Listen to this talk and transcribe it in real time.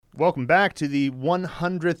welcome back to the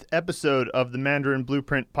 100th episode of the Mandarin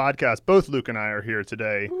Blueprint podcast. Both Luke and I are here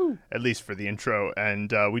today, at least for the intro,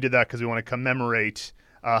 and we did that because we want to commemorate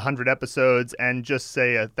 100 episodes and just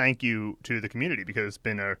say a thank you to the community because it's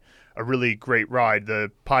been a really great ride.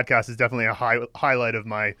 The podcast is definitely a highlight of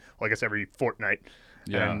my, well, I guess every fortnight.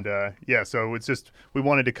 Yeah. And so it's just, we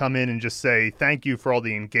wanted to come in and just say thank you for all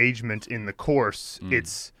the engagement in the course.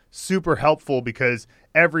 It's super helpful because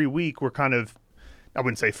every week we're kind of, I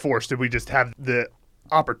wouldn't say forced, we just have the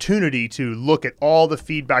opportunity to look at all the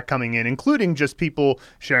feedback coming in, including just people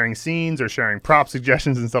sharing scenes or sharing prop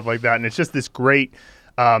suggestions and stuff like that. And it's just this great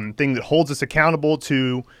thing that holds us accountable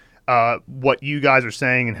to what you guys are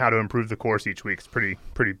saying and how to improve the course each week. It's pretty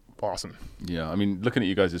awesome. Yeah, I mean, looking at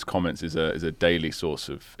you guys' comments is a daily source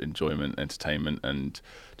of enjoyment, entertainment, and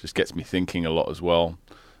just gets me thinking a lot as well.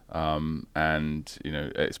 And, you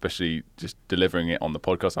know, especially just delivering it on the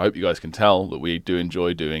podcast. I hope you guys can tell that we do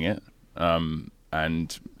enjoy doing it.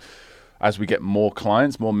 And as we get more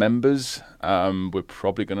clients, more members, we're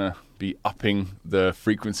probably going to be upping the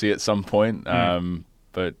frequency at some point.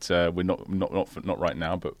 But we're not right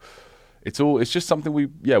now. But it's just something we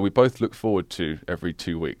both look forward to every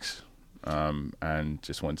 2 weeks. And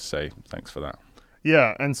just wanted to say thanks for that.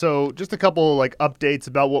 Yeah, and so just a couple like updates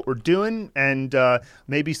about what we're doing and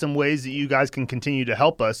maybe some ways that you guys can continue to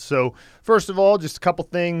help us. So first of all, just a couple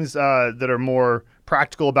things that are more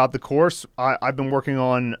practical about the course. I've been working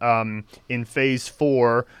on in phase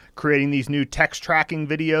 4 creating these new text tracking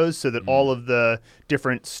videos so that all of the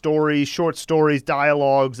different stories, short stories,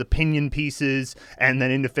 dialogues, opinion pieces, and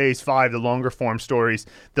then into phase 5, the longer form stories,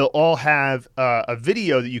 they'll all have a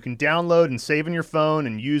video that you can download and save on your phone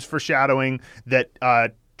and use for shadowing that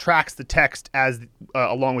tracks the text as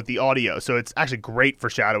along with the audio. So it's actually great for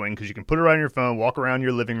shadowing because you can put it right on your phone, walk around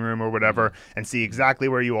your living room or whatever and see exactly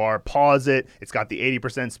where you are, pause it. It's got the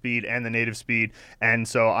 80% speed and the native speed. And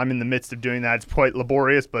so I'm in the midst of doing that. It's quite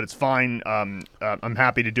laborious, but it's fine. I'm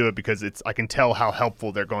happy to do it because I can tell how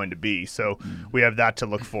helpful they're going to be. So we have that to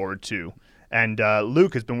look forward to. And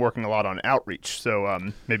Luke has been working a lot on outreach. So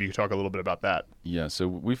maybe you could talk a little bit about that. Yeah, so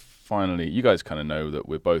we finally, you guys kind of know that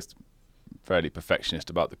we're both fairly perfectionist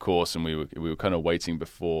about the course, and we were kind of waiting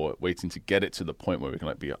to get it to the point where we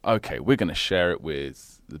can be okay, we're going to share it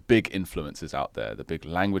with the big influencers out there, the big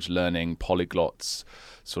language learning polyglots,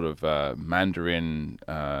 sort of Mandarin,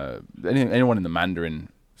 anyone in the Mandarin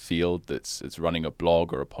field that's running a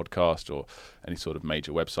blog or a podcast or any sort of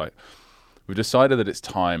major website. We've decided that it's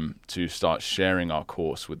time to start sharing our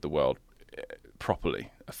course with the world properly,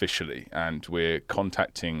 officially, and we're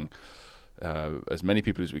contacting as many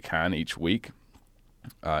people as we can each week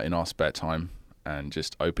in our spare time, and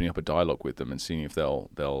just opening up a dialogue with them and seeing if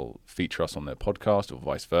they'll feature us on their podcast or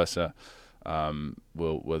vice versa.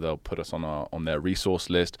 Where they'll put us on their resource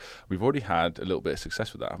list. We've already had a little bit of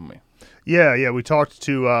success with that, haven't we? Yeah. We talked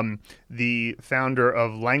to the founder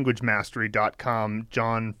of LanguageMastery.com,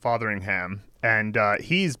 John Fotheringham. And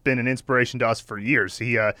he's been an inspiration to us for years.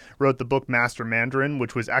 He wrote the book Master Mandarin,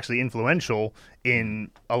 which was actually influential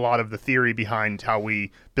in a lot of the theory behind how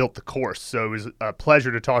we built the course. So it was a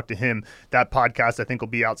pleasure to talk to him. That podcast, I think, will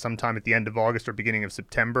be out sometime at the end of August or beginning of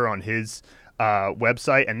September on his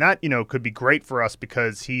website. And that, could be great for us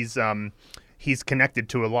because he's connected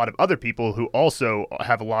to a lot of other people who also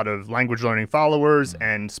have a lot of language learning followers,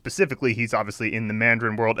 and specifically he's obviously in the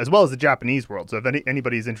Mandarin world as well as the Japanese world. So if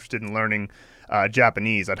anybody's interested in learning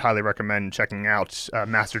Japanese, I'd highly recommend checking out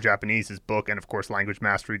Master Japanese's book and, of course,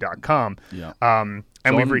 LanguageMastery.com. Yeah. And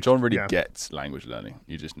John really gets language learning.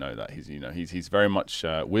 You just know that he's very much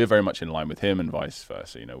we're very much in line with him and vice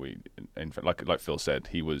versa. We, in fact, like Phil said,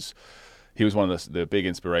 he was one of the big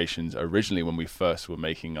inspirations originally when we first were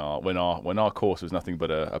making when our course was nothing but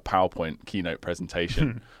a PowerPoint keynote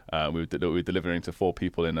presentation. We were delivering to 4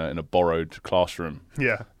 people in a borrowed classroom.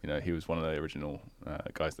 Yeah. He was one of the original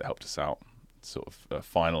guys that helped us out, sort of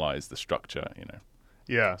finalize the structure.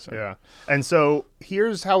 Yeah. And so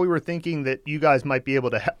here's how we were thinking that you guys might be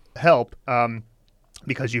able to help.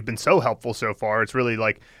 Because you've been so helpful so far. It's really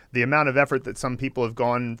like the amount of effort that some people have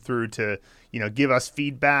gone through to, give us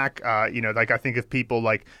feedback. Like I think of people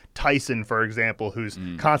like Tyson, for example, who's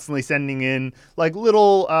constantly sending in like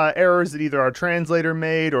little errors that either our translator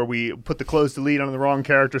made or we put the close delete on the wrong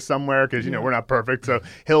character somewhere because, we're not perfect. So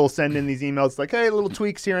he'll send in these emails like, hey, little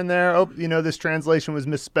tweaks here and there. Oh, this translation was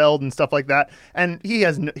misspelled and stuff like that. And he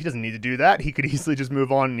doesn't need to do that. He could easily just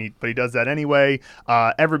move on, but he does that anyway.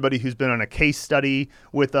 Everybody who's been on a case study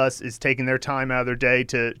with us is taking their time out of their day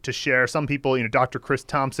to share. Some people, Dr. Chris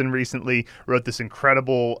Thompson recently wrote this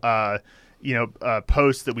incredible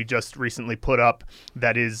post that we just recently put up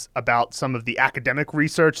that is about some of the academic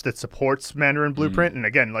research that supports Mandarin Blueprint. And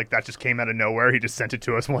again, like that just came out of nowhere. He just sent it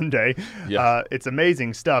to us one day. Yeah. It's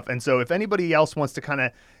amazing stuff. And so if anybody else wants to kind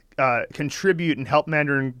of contribute and help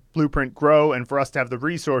Mandarin Blueprint grow, and for us to have the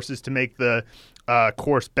resources to make the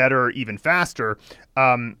course better even faster,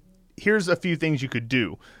 here's a few things you could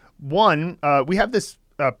do. One, we have this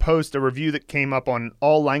post, a review that came up on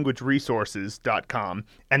alllanguageresources.com.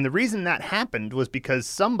 And the reason that happened was because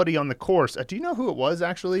somebody on the course, do you know who it was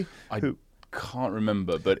actually? I can't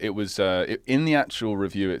remember, but it was in the actual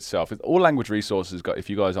review itself. All Language Resources,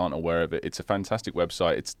 if you guys aren't aware of it, it's a fantastic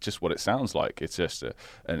website. It's just what it sounds like. It's just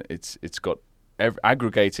and it's got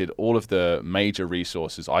aggregated all of the major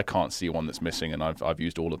resources. I can't see one that's missing, and I've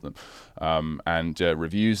used all of them, and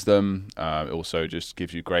reviews them. It also just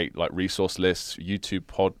gives you great like resource lists, YouTube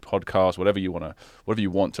podcasts, whatever you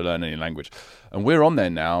want to learn any language. And we're on there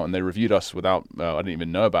now, and they reviewed us without I didn't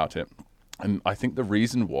even know about it. And I think the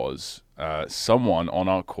reason was someone on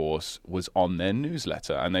our course was on their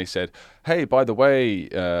newsletter, and they said, "Hey, by the way,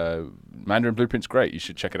 Mandarin Blueprint's great. You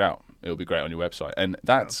should check it out. It'll be great on your website." And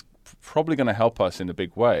that's probably going to help us in a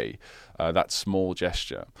big way, that small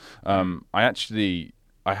gesture. I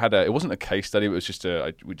had it wasn't a case study, it was just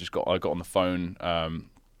I got on the phone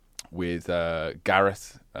with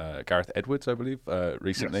Gareth Edwards, I believe,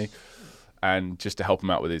 recently. Yes. And just to help him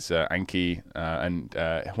out with his Anki. And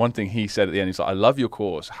one thing he said at the end, he's like, "I love your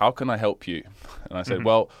course. How can I help you?" And I said,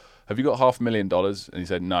 "Well, have you got $500,000? And he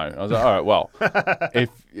said, "No." And I was like, "All right, well,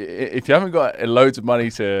 if you haven't got loads of money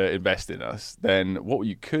to invest in us, then what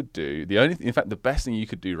you could do, the best thing you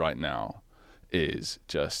could do right now is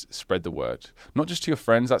just spread the word. Not just to your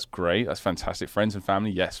friends, that's great, that's fantastic. Friends and family,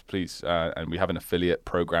 yes, please. And we have an affiliate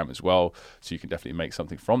program as well, so you can definitely make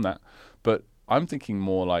something from that. But I'm thinking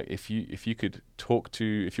more like if you could talk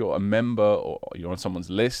to, if you're a member or you're on someone's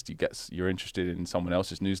list, you're interested in someone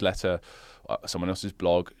else's newsletter, someone else's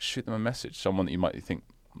blog, shoot them a message, someone that you might think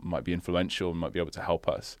might be influential and might be able to help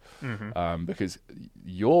us, because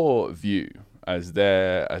your view as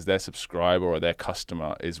their subscriber or their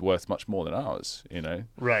customer is worth much more than ours.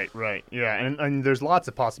 Right, yeah, and there's lots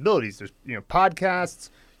of possibilities. There's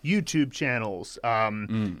podcasts, YouTube channels,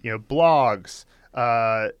 blogs.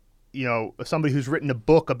 Somebody who's written a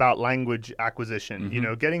book about language acquisition,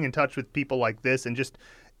 getting in touch with people like this and just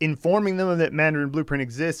informing them that Mandarin Blueprint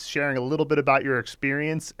exists, sharing a little bit about your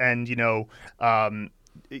experience, and,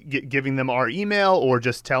 giving them our email or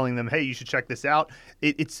just telling them, hey, you should check this out.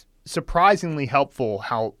 It's surprisingly helpful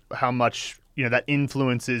how much that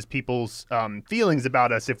influences people's feelings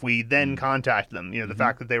about us if we then contact them. The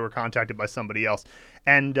fact that they were contacted by somebody else.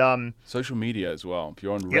 And social media as well. If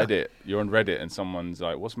you're on Reddit, and someone's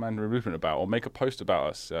like, "What's Mandarin Blueprint about?" Or make a post about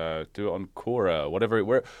us. Do it on Quora, wherever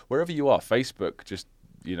you are. Facebook, just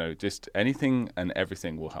anything and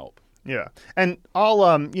everything will help. Yeah, and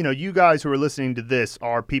all you guys who are listening to this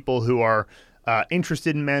are people who are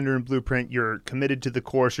interested in Mandarin Blueprint. You're committed to the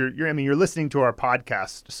course. You're listening to our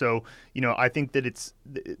podcast. So, I think that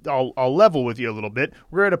I'll level with you a little bit.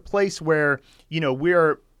 We're at a place where,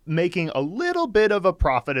 we're making a little bit of a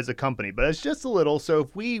profit as a company, but it's just a little. So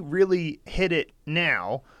if we really hit it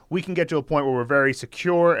now, we can get to a point where we're very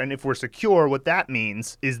secure. And if we're secure, what that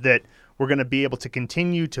means is that we're going to be able to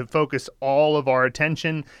continue to focus all of our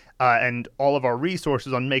attention and all of our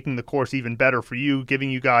resources on making the course even better for you, giving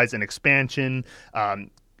you guys an expansion,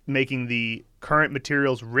 making the current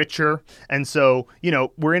materials richer. And so,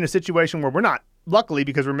 we're in a situation where we're not, luckily,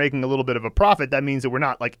 because we're making a little bit of a profit, that means that we're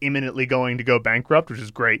not like imminently going to go bankrupt, which is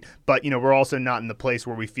great. But, we're also not in the place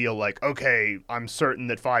where we feel like, okay, I'm certain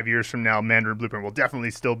that 5 years from now, Mandarin Blueprint will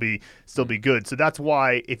definitely still be good. So that's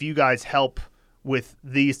why if you guys help with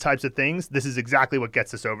these types of things, this is exactly what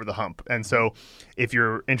gets us over the hump. And so if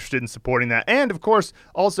you're interested in supporting that, and of course,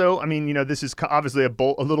 also, this is obviously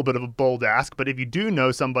a little bit of a bold ask, but if you do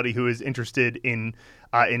know somebody who is interested in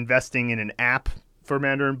investing in an app for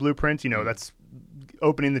Mandarin Blueprint, that's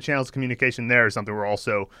opening the channels of communication there is something we're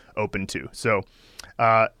also open to. So,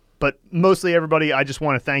 but mostly everybody, I just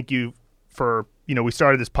want to thank you for, we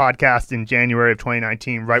started this podcast in January of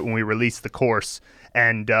 2019, right when we released the course.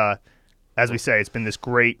 And, as we say, it's been this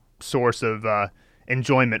great source of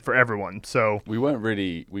enjoyment for everyone. So we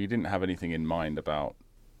didn't have anything in mind about,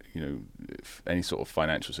 any sort of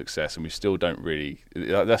financial success, and we still don't really.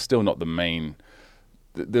 That's still not the main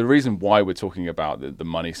the reason why we're talking about the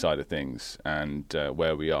money side of things and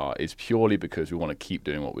where we are is purely because we want to keep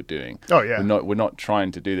doing what we're doing. Oh yeah. We're not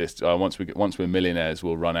trying to do this. Once we're millionaires,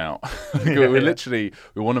 we'll run out. We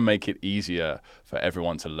want to make it easier for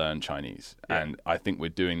everyone to learn Chinese, and I think we're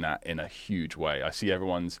doing that in a huge way. I see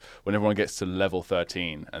when everyone gets to level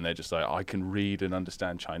 13 and they're just like, I can read and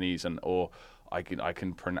understand Chinese, the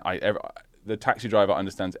taxi driver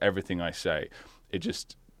understands everything I say.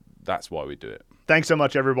 That's why we do it. Thanks so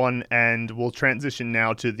much, everyone, and we'll transition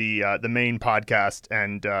now to the main podcast.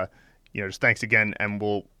 And just thanks again, and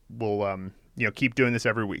we'll keep doing this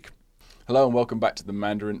every week. Hello and welcome back to the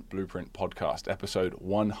Mandarin Blueprint Podcast, episode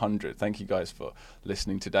 100. Thank you guys for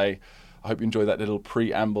listening today. I hope you enjoyed that little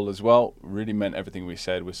preamble as well. Really meant everything we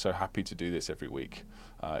said. We're so happy to do this every week.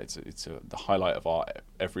 It's the highlight of our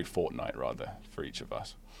every fortnight, rather, for each of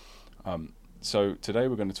us. So today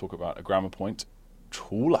we're going to talk about a grammar point,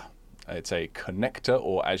 除了. It's a connector,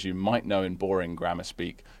 or as you might know in boring grammar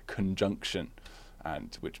speak, conjunction,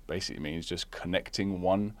 and which basically means just connecting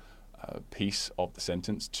one piece of the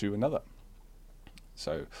sentence to another.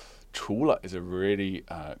 So 除了 is a really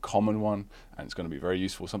common one, and it's going to be very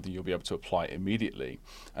useful, something you'll be able to apply immediately.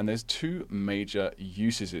 And there's two major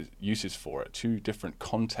uses for it, two different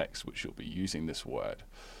contexts which you'll be using this word.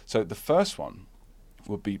 So the first one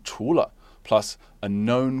would be 除了 plus a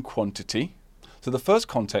known quantity. So the first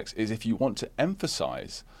context is if you want to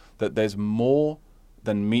emphasize that there's more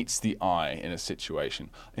than meets the eye in a situation.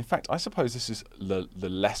 In fact, I suppose this is the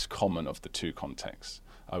less common of the two contexts.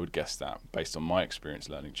 I would guess that based on my experience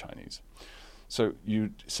learning Chinese. So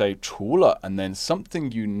you say 除了 and then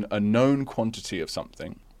a known quantity of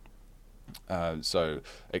something. So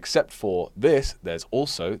except for this, there's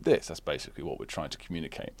also this. That's basically what we're trying to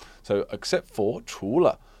communicate. So except for 除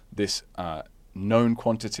了 this known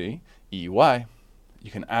quantity, 以外,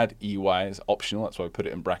 you can add 以外 as optional, that's why we put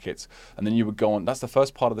it in brackets, and then you would go on, that's the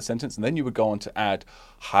first part of the sentence, and then you would go on to add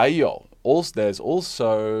还有, also, there's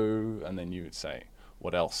also, and then you would say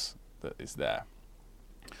what else that is there.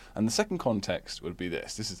 And the second context would be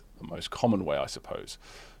this is the most common way, I suppose.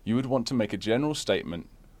 You would want to make a general statement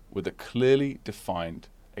with a clearly defined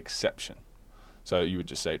exception. So you would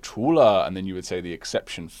just say 除了, and then you would say the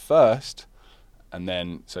exception first, and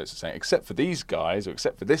then, so it's saying, except for these guys, or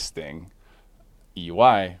except for this thing, 以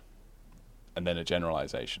外, and then a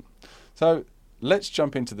generalization. So let's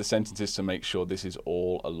jump into the sentences to make sure this is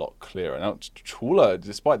all a lot clearer. Now, 除了,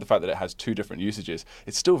 despite the fact that it has two different usages,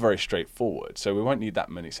 it's still very straightforward, so we won't need that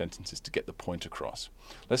many sentences to get the point across.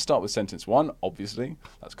 Let's start with sentence one, obviously.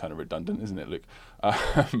 That's kind of redundant, isn't it, Luke?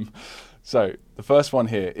 So the first one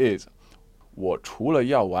here is, 我除了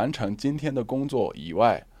要完成今天的工作以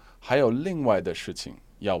外, 还有另外的事情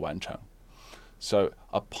要完成. So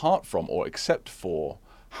apart from or except for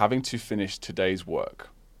having to finish today's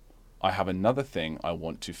work, I have another thing I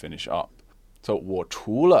want to finish up. So 我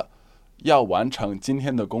除了要完成今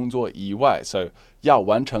天的工作以外, so 要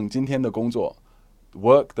完成今天的工作,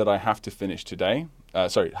 work that I have to finish today,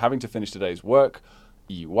 having to finish today's work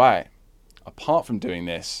以外, apart from doing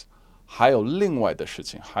this, 还有另外的事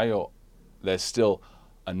情, 还有, there's still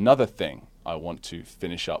another thing I want to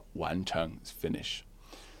finish up, 完成 is finish.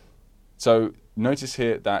 So notice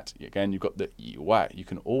here that, again, you've got the 以外. You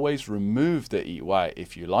can always remove the 以外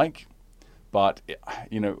if you like, but,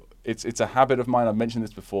 it's a habit of mine. I've mentioned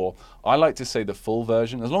this before. I like to say the full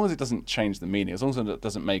version, as long as it doesn't change the meaning, as long as it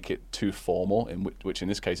doesn't make it too formal, which in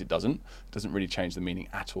this case it doesn't really change the meaning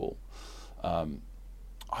at all.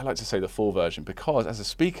 I like to say the full version because as a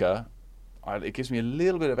speaker, it gives me a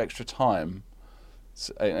little bit of extra time,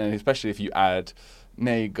 and especially if you add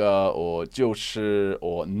那个 or 就是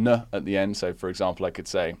or 呢 at the end. So for example, I could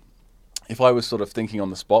say, if I was sort of thinking on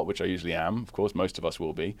the spot, which I usually am, of course, most of us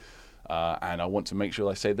will be, and I want to make sure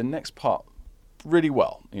I say the next part really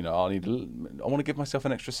well, I want to give myself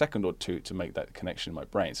an extra second or two to make that connection in my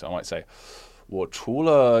brain. So I might say, 我除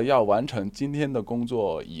了要完成今天的工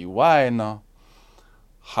作以外呢,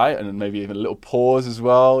 and maybe even a little pause as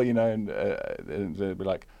well, and they'd be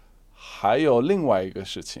like, 还有另外一个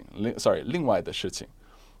事情,另外的事情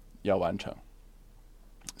要完成.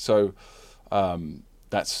 So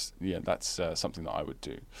that's something that I would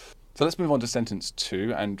do. So let's move on to sentence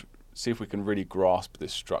 2 and see if we can really grasp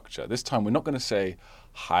this structure. This time we're not going to say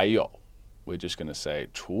还有, we're just going to say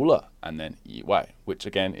除了 and then 以外, which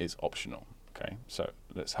again is optional. Okay, so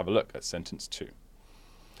let's have a look at sentence 2.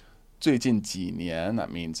 最近几年, that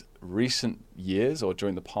means recent years or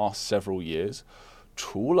during the past several years,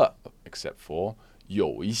 除了 except for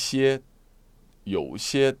有一些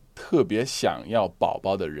特别想要宝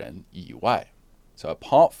宝的人以外. So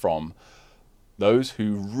apart from those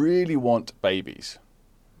who really want babies,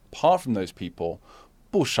 apart from those people,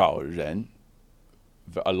 不少人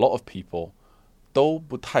a lot of people 都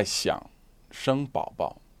不太想生宝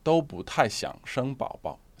宝，都不太想生宝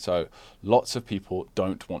宝。So lots of people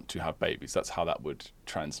don't want to have babies. That's how that would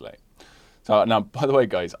translate. So now, by the way,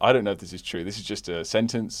 guys, I don't know if this is true. This is just a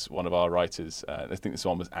sentence one of our writers, I think this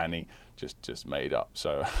one was Annie, just made up.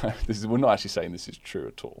 So we're not actually saying this is true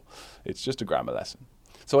at all. It's just a grammar lesson.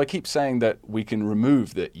 So I keep saying that we can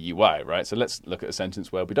remove the 以外, right? So let's look at a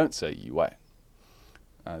sentence where we don't say 以外.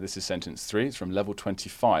 This is sentence 3. It's from level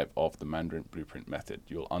 25 of the Mandarin Blueprint method.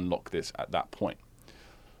 You'll unlock this at that point.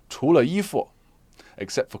 除了衣服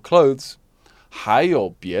except for clothes, 还有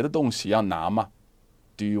别的东西要拿吗?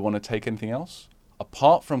 Do you want to take anything else?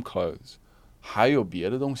 Apart from clothes, 还有别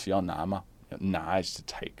的东西要拿吗? 拿 is to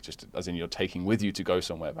take, just as in you're taking with you to go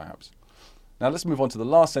somewhere perhaps. Now let's move on to the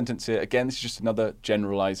last sentence here. Again, this is just another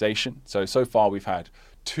generalization. So far we've had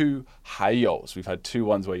 2 还有. We've had 2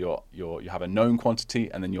 ones where you have a known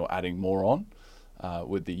quantity and then you're adding more on,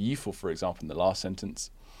 with the 衣服, for example, in the last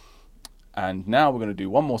sentence. And now we're going to do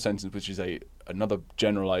one more sentence, which is another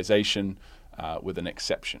generalization with an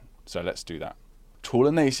exception. So let's do that. 除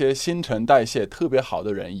了那些新陈代谢特别好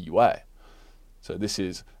的人以外. So this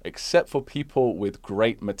is except for people with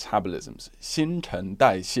great metabolisms. 新陈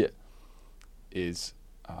代谢 is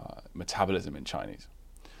metabolism in Chinese.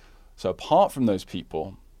 So apart from those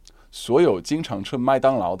people, 所有经常吃麦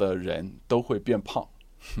当劳的人都会变胖.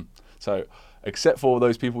 So except for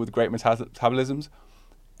those people with great metabolisms,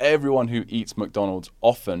 everyone who eats McDonald's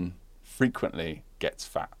often, frequently gets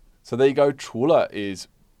fat. So there you go. 除了 is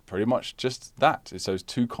pretty much just that. It's those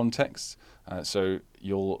 2 contexts. So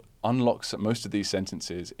you'll unlock most of these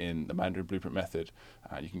sentences in the Mandarin Blueprint method.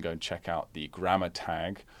 You can go and check out the grammar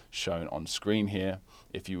tag shown on screen here.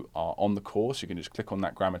 If you are on the course, you can just click on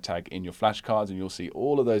that grammar tag in your flashcards and you'll see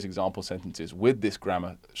all of those example sentences with this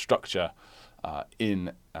grammar structure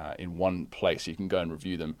in one place. So you can go and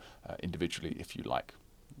review them individually if you like.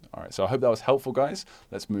 All right, so I hope that was helpful, guys.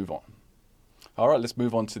 Let's move on. All right, let's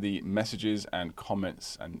move on to the messages and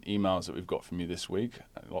comments and emails that we've got from you this week.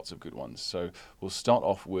 Lots of good ones. So we'll start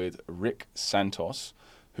off with Rick Santos,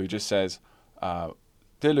 who just says,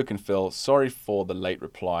 Dear Luke and Phil, sorry for the late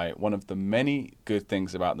reply. One of the many good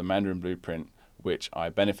things about the Mandarin Blueprint, which I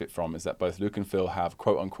benefit from, is that both Luke and Phil have,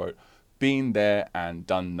 quote unquote, been there and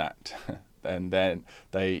done that. And then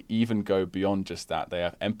they even go beyond just that. They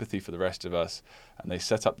have empathy for the rest of us, and they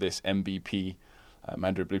set up this MBP,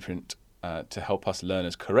 Mandarin Blueprint, to help us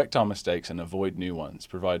learners correct our mistakes and avoid new ones,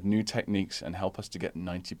 provide new techniques, and help us to get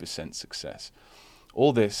 90% success.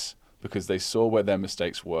 All this because they saw where their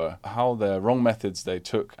mistakes were, how the wrong methods they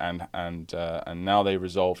took, and now they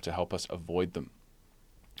resolve to help us avoid them.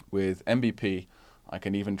 With MBP, I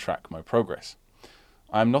can even track my progress.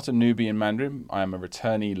 I am not a newbie in Mandarin. I am a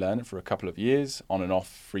returnee learner for a couple of years, on and off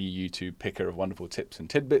free YouTube picker of wonderful tips and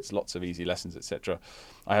tidbits, lots of easy lessons, etc.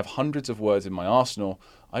 I have hundreds of words in my arsenal.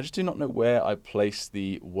 I just do not know where I place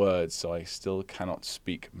the words, so I still cannot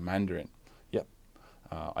speak Mandarin. Yep.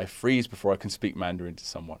 I freeze before I can speak Mandarin to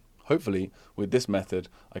someone. Hopefully, with this method,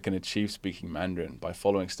 I can achieve speaking Mandarin by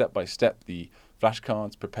following step by step the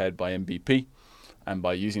flashcards prepared by MBP and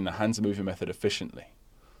by using the Hansa movie method efficiently.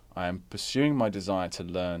 I am pursuing my desire to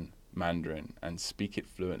learn Mandarin and speak it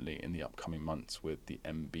fluently in the upcoming months with the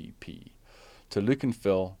MBP. To Luke and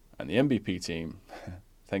Phil and the MBP team,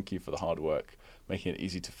 thank you for the hard work, making it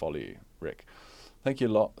easy to follow you, Rick. Thank you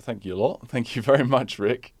a lot. Thank you a lot. Thank you very much,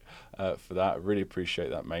 Rick, for that. I really appreciate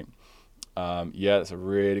that, mate. Yeah, it's a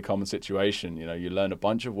really common situation. You know, you learn a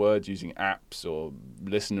bunch of words using apps or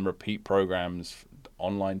listen and repeat programs,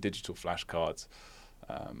 online digital flashcards,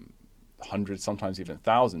 hundreds, sometimes even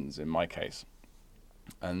thousands in my case.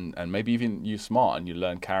 And maybe even you smart and you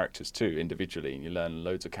learn characters too individually, and you learn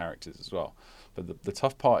loads of characters as well. But the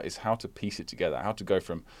tough part is how to piece it together, how to go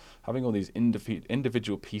from having all these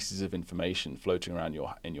individual pieces of information floating around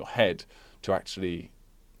in your head to actually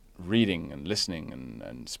reading and listening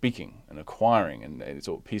and speaking and acquiring, and it's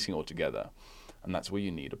all piecing it all together. And that's where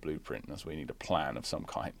you need a blueprint. That's where you need a plan of some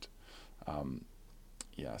kind.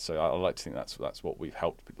 Yeah, so I like to think that's what we've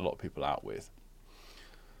helped a lot of people out with.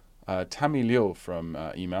 Tammy Liu from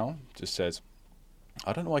email just says,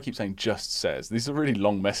 I don't know why I keep saying just says. These are really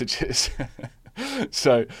long messages.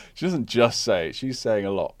 So she doesn't just say, she's saying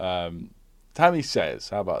a lot. Tammy says,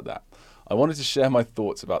 how about that? I wanted to share my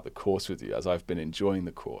thoughts about the course with you as I've been enjoying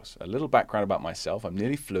the course. A little background about myself. I'm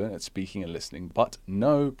nearly fluent at speaking and listening, but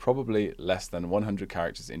know probably less than 100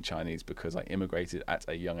 characters in Chinese because I immigrated at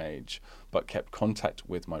a young age, but kept contact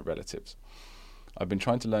with my relatives. I've been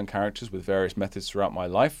trying to learn characters with various methods throughout my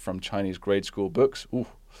life, from Chinese grade school books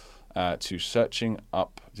to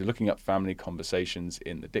looking up family conversations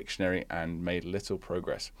in the dictionary and made little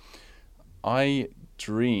progress. I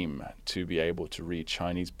dream to be able to read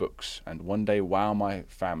Chinese books and one day wow my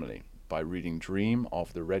family by reading Dream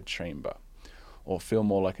of the Red Chamber, or feel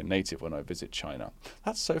more like a native when I visit China.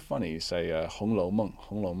 That's so funny. You say Hong Lou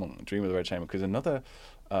Meng, Dream of the Red Chamber, because another,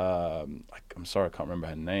 I'm sorry, I can't remember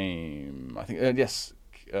her name. I think,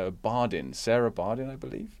 Bardin, Sarah Bardin, I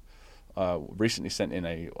believe, recently sent in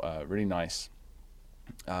a really nice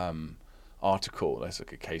article. That's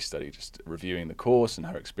like a case study, just reviewing the course and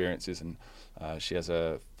her experiences. And she has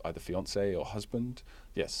either fiance or husband.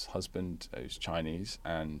 Yes, husband who's Chinese,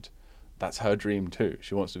 and that's her dream too.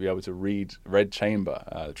 She wants to be able to read Red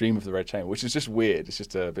Chamber, Dream of the Red Chamber, which is just weird. It's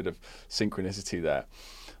just a bit of synchronicity there.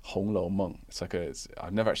 Hong Lou Meng.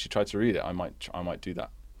 I've never actually tried to read it. I might do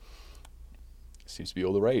that. It seems to be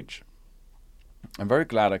all the rage. I'm very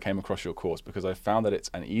glad I came across your course because I found that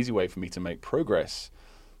it's an easy way for me to make progress,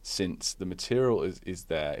 since the material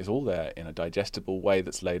is all there in a digestible way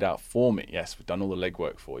that's laid out for me. Yes, we've done all the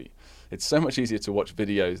legwork for you. It's so much easier to watch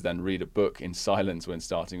videos than read a book in silence when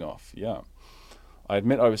starting off. Yeah. I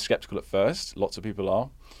admit I was skeptical at first. Lots of people are.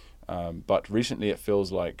 But recently it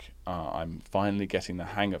feels like I'm finally getting the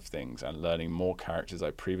hang of things and learning more characters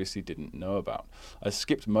I previously didn't know about. I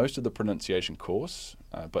skipped most of the pronunciation course,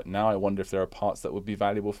 but now I wonder if there are parts that would be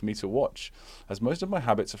valuable for me to watch, as most of my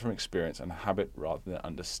habits are from experience and habit rather than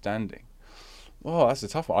understanding. Oh, that's a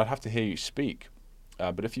tough one. I'd have to hear you speak.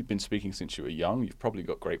 But if you've been speaking since you were young, you've probably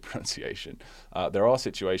got great pronunciation. There are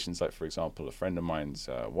situations like, for example, a friend of mine's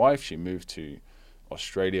wife, she moved to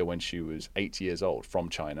Australia when she was 8 years old from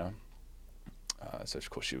China. So of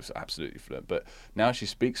course she was absolutely fluent, but now she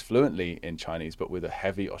speaks fluently in Chinese, but with a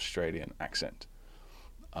heavy Australian accent.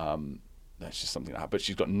 That's just something that, but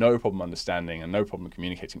she's got no problem understanding and no problem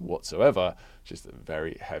communicating whatsoever, just a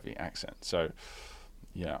very heavy accent. So,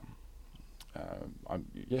 yeah,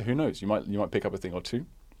 who knows? You might pick up a thing or two.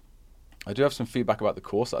 I do have some feedback about the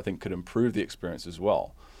course that I think could improve the experience as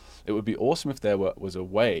well. It would be awesome if there was a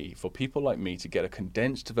way for people like me to get a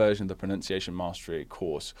condensed version of the Pronunciation Mastery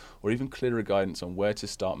course, or even clearer guidance on where to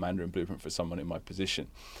start Mandarin Blueprint for someone in my position.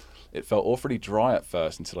 It felt awfully dry at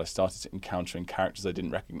first until I started encountering characters I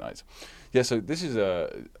didn't recognize. Yeah, so this is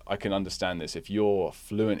I can understand this. If you're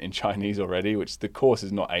fluent in Chinese already, which the course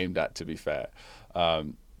is not aimed at, to be fair,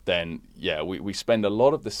 then yeah, we spend a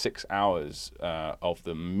lot of the 6 hours of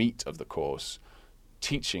the meat of the course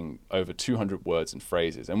teaching over 200 words and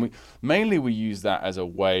phrases, and we use that as a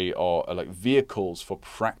way, or like vehicles for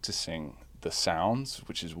practicing the sounds,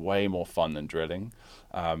 which is way more fun than drilling,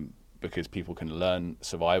 because people can learn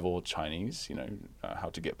survival Chinese, how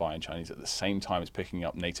to get by in Chinese at the same time as picking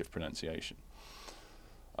up native pronunciation.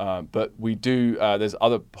 But we do, there's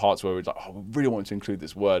other parts where we're like, we really want to include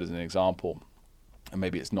this word as an example, and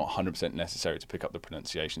maybe it's not 100% necessary to pick up the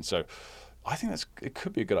pronunciation. So I think it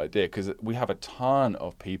could be a good idea, because we have a ton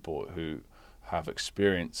of people who have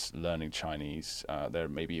experience learning Chinese. They're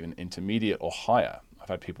maybe even intermediate or higher. I've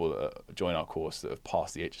had people join our course that have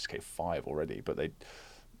passed the HSK 5 already, but they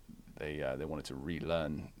wanted to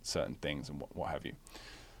relearn certain things and what have you.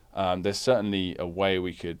 There's certainly a way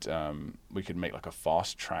we could make like a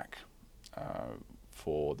fast track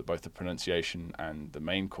for both the pronunciation and the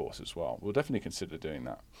main course as well. We'll definitely consider doing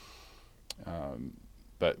that.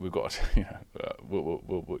 But we've got,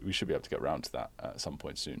 we should be able to get around to that at some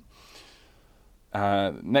point soon.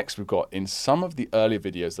 Next, we've got, in some of the earlier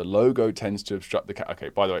videos, the logo tends to obstruct the Okay,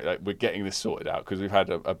 by the way, we're getting this sorted out, because we've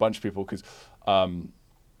had a bunch of people, because we're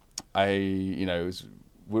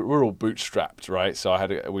all bootstrapped, right? So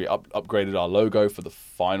we upgraded our logo for the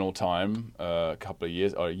final time a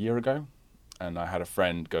year ago. And I had a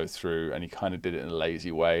friend go through, and he kind of did it in a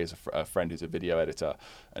lazy way, as a friend who's a video editor,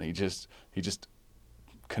 and he just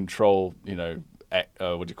Control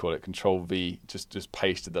Control V, just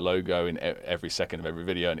pasted the logo in every second of every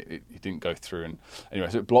video, and it didn't go through. And anyway,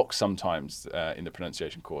 so it blocks sometimes in the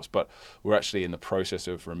pronunciation course, but we're actually in the process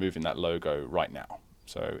of removing that logo right now.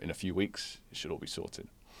 So in a few weeks, it should all be sorted.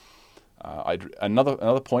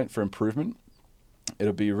 Another point for improvement, it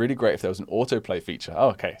would be really great if there was an autoplay feature. Oh,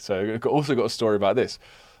 okay, so I've also got a story about this.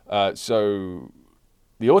 So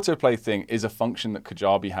the autoplay thing is a function that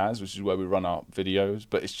Kajabi has, which is where we run our videos,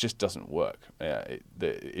 but it just doesn't work.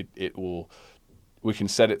 We can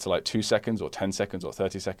set it to like 2 seconds or 10 seconds or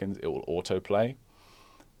 30 seconds. It will autoplay,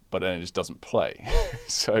 but then it just doesn't play.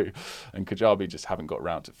 And Kajabi just haven't got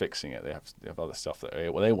around to fixing it. They have other stuff that they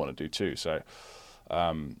want to do too. So,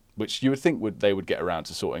 which you would think they would get around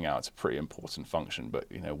to sorting out. It's a pretty important function, but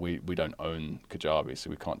we don't own Kajabi,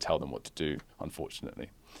 so we can't tell them what to do,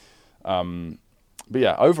 unfortunately. But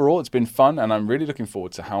yeah, overall, it's been fun, and I'm really looking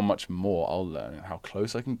forward to how much more I'll learn and how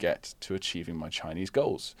close I can get to achieving my Chinese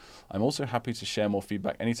goals. I'm also happy to share more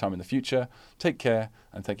feedback anytime in the future. Take care,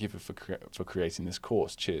 and thank you for creating this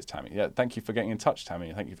course. Cheers, Tammy. Yeah, thank you for getting in touch, Tammy,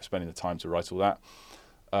 and thank you for spending the time to write all that.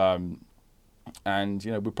 And,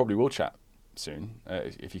 you know, we probably will chat soon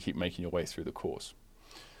if you keep making your way through the course.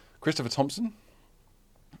 Christopher Thompson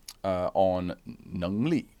on 能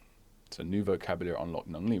力. It's a new vocabulary unlock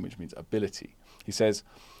能力, which means ability. He says,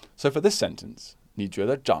 so for this sentence, 你觉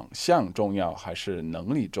得长相重要还是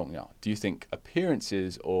能力重要? Do you think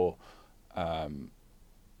appearances or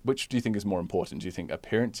which do you think is more important? Do you think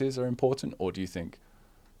appearances are important, or do you think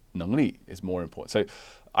能力 is more important? So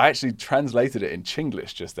I actually translated it in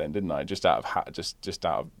Chinglish just then, didn't I? Just out of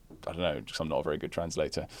I don't know, because I'm not a very good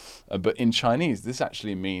translator. But in Chinese, this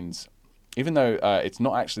actually means, even though it's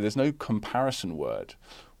not actually, there's no comparison word.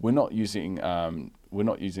 We're not using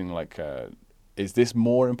like, is this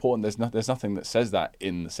more important? There's nothing that says that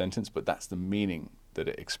in the sentence, but that's the meaning that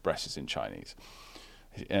it expresses in Chinese.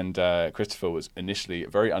 And Christopher was initially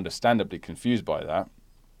very understandably confused by that,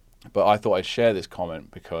 but I thought I'd share this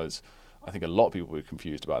comment because I think a lot of people were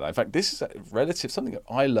confused about that. In fact, this is something that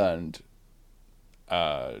I learned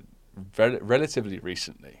relatively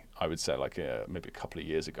recently. I would say like maybe a couple of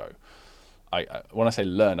years ago. When I say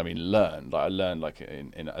learn, I mean learn. Like I learned like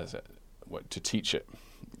to teach it.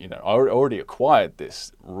 You know, I already acquired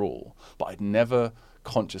this rule, but I'd never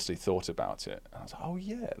consciously thought about it. And I was like, oh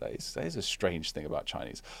yeah, that is a strange thing about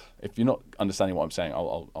Chinese. If you're not understanding what I'm saying,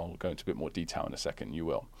 I'll go into a bit more detail in a second. You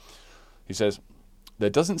will. He says, there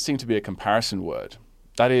doesn't seem to be a comparison word.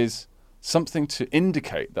 That is something to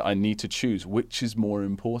indicate that I need to choose which is more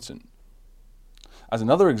important. As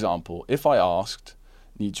another example, if I asked,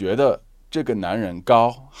 你觉得这个男人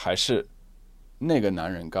高还是那个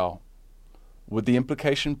男人高? Would the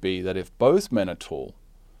implication be that if both men are tall,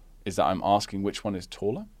 is that I'm asking which one is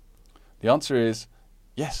taller? The answer is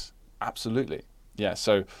yes, absolutely. Yeah,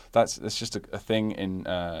 so that's just a thing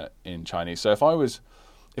in Chinese. So if I was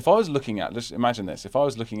looking at, just imagine this, if I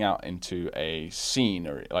was looking out into a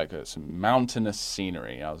scenery, like some mountainous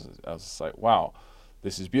scenery, I was like, wow,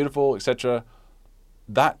 this is beautiful, etc.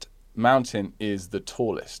 That mountain is the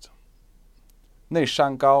tallest. 那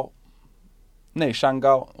山高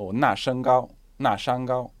or 那山高.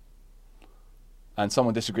 And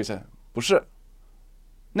someone disagrees, says, 不是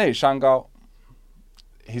那山高.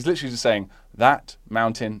 He's literally just saying that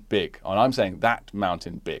mountain big, and I'm saying that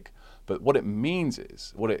mountain big. But what it means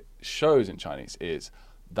is, what it shows in Chinese is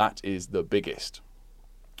that is the biggest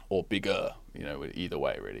or bigger, you know, either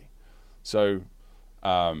way really. So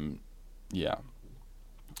yeah.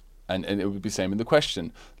 And it would be the same in the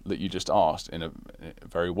question that you just asked in a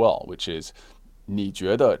very well, which is 你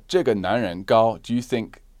觉得这个男人高? Do you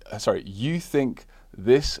think you think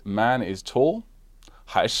this man is tall?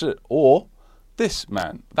 还是 or that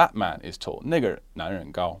man is tall? 那个男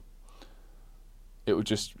人高? It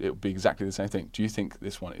would be exactly the same thing. Do you think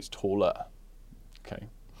this one is taller? Okay.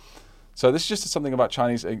 So this is just something about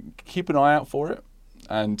Chinese. Keep an eye out for it,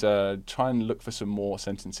 and try and look for some more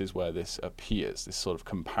sentences where this appears, this sort of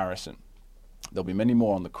comparison. There'll be many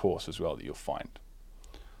more on the course as well that you'll find.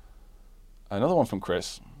 Another one from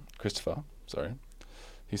Christopher.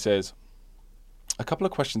 He says, a couple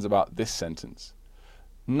of questions about this sentence.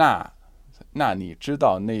 那你知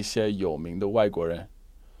道那些有名的外国人?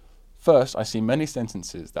 First, I see many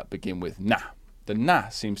sentences that begin with na. The na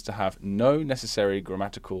seems to have no necessary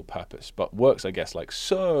grammatical purpose, but works, I guess, like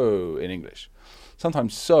so in English.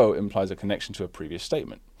 Sometimes so implies a connection to a previous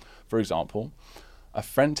statement. For example, a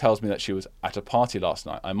friend tells me that she was at a party last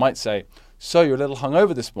night. I might say, so you're a little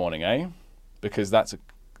hungover this morning, eh? Because that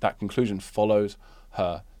conclusion follows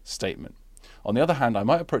her statement. On the other hand, I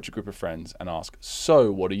might approach a group of friends and ask,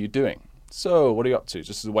 so what are you doing? So what are you up to?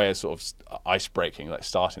 Just as a way of sort of ice-breaking, like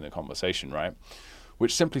starting the conversation, right?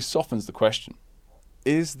 Which simply softens the question.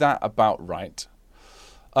 Is that about right?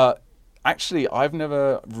 Actually, I've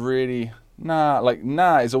never really...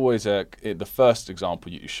 Nah is always the first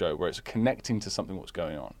example you show where it's connecting to something what's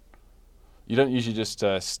going on. You don't usually just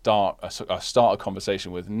start a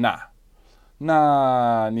conversation with nah.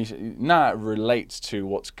 Nah relates to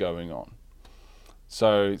what's going on.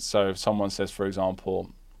 So if someone says, for example,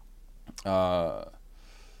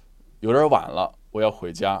 有点晚了，我要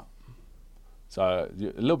回家. So a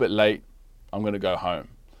little bit late, I'm going to go home.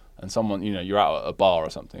 And someone, you're out at a bar or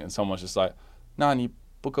something, and someone's just like, 那你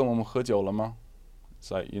不跟我们喝酒了吗?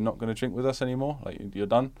 It's like, you're not going to drink with us anymore? Like, you're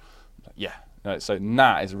done? Like, yeah, So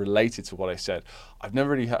na is related to what I said. I've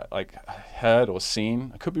never really heard or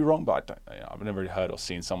seen. I could be wrong, but I've never really heard or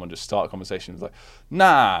seen someone just start a conversation with like, "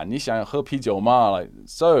你想喝啤酒吗?" Like,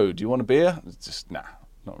 so do you want a beer? It's just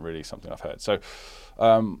not really something I've heard. So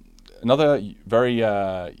another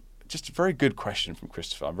just a very good question from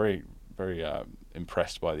Christopher. I'm very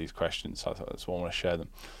impressed by these questions. So that's why I want to share them.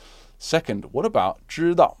 Second, what about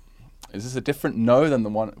知道? Is this a different no than the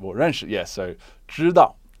one? Well, 认识, yes. So 知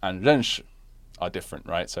道 and 认识 are different,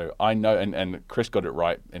 right? So I know, and Chris got it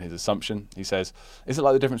right in his assumption. He says, is it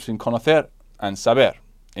like the difference between conocer and saber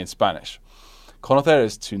in Spanish? Conocer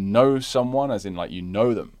is to know someone, as in like you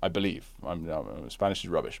know them, I believe. Spanish is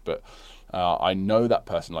rubbish, but I know that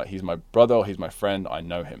person. Like he's my brother or he's my friend, I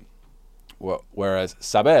know him. Whereas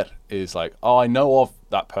saber is like, oh, I know of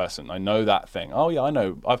that person. I know that thing. Oh yeah, I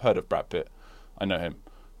know. I've heard of Brad Pitt. I know him.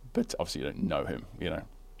 But obviously you don't know him, you know.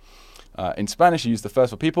 In Spanish, you use the first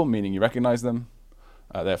for people, meaning you recognize them.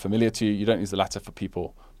 They're familiar to you. You don't use the latter for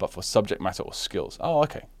people, but for subject matter or skills. Oh,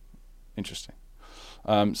 okay. Interesting.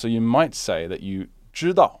 So you might say that you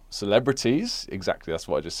知道 celebrities, exactly that's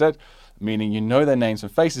what I just said, meaning you know their names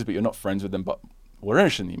and faces, but you're not friends with them. But 我认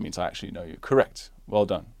识你 means I actually know you. Correct. Well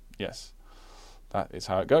done. Yes. That is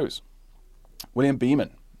how it goes. William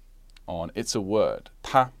Beeman on It's a Word.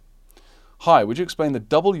 他. Hi, would you explain the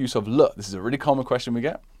double use of 了? This is a really common question we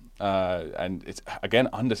get. And it's, again,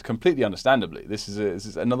 completely understandably. This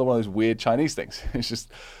is another one of those weird Chinese things. It's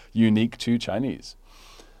just unique to Chinese.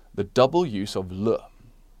 The double use of 了.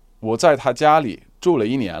 我在他家里住了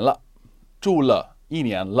一年了. 住了一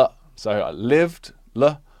年了. So I lived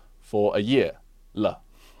了 for a year. 了.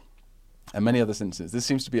 And many other sentences. This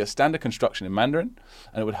seems to be a standard construction in Mandarin,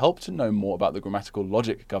 and it would help to know more about the grammatical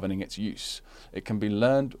logic governing its use. It can be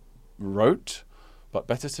learned rote, but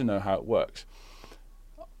better to know how it works.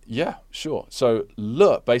 Yeah, sure. So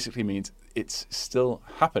了 basically means it's still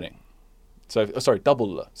happening. So, double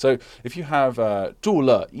了. So if you have 住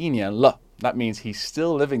了一年了, that means he's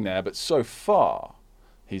still living there, but so far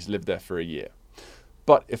he's lived there for a year.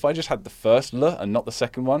 But if I just had the first 了 and not the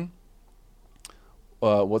second one,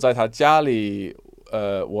 我在他家里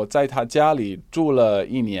住了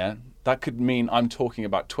一年, that could mean I'm talking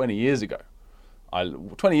about 20 years ago.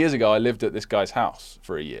 20 years ago, I lived at this guy's house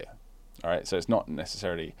for a year. All right, so it's not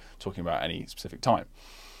necessarily talking about any specific time.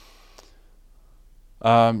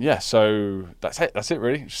 So that's it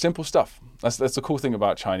really. Simple stuff. That's the cool thing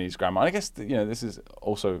about Chinese grammar. I guess this is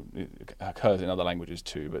also, it occurs in other languages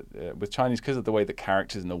too, but with Chinese, because of the way the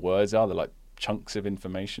characters and the words are, they're like chunks of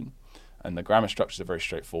information, and the grammar structures are very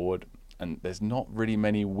straightforward, and there's not really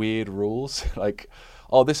many weird rules like,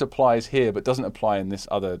 oh, this applies here but doesn't apply in this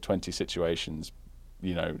other 20 situations,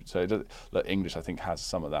 so English I think has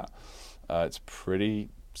some of that. It's pretty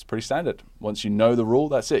standard. Once you know the rule,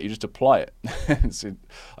 that's it. You just apply it.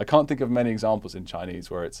 I can't think of many examples in Chinese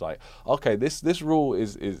where it's like, okay, this rule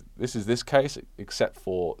is this case except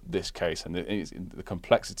for this case, and the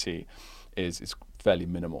complexity is fairly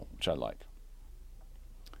minimal, which I like.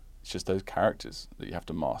 It's just those characters that you have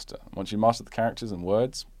to master. Once you master the characters and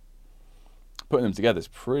words, putting them together is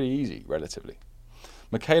pretty easy, relatively.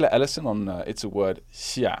 Michaela Ellison on It's a Word,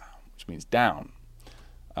 下, which means down.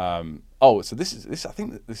 So this is I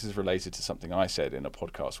think this is related to something I said in a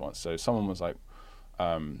podcast once. So someone was like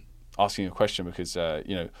asking a question because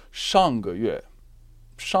上个月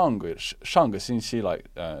上个星期 like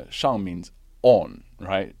上 means on,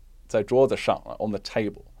 right? 在桌子上 like on the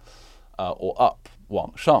table, or up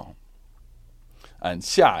往上, and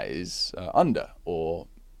下 is under or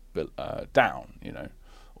down,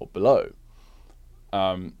 or below.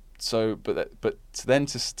 But then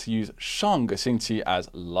to use 上个星期 as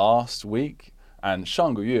last week and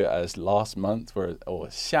上个月 as last month, or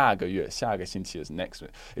下个月 下个星期 as next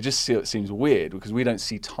week, it just seems weird because we don't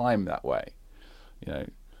see time that way,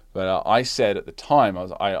 But I said at the time,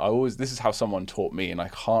 I always, this is how someone taught me, and I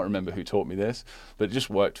can't remember who taught me this, but it just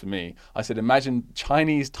worked for me. I said, imagine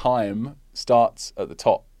Chinese time starts at the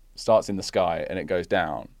top, starts in the sky, and it goes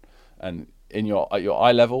down, and at your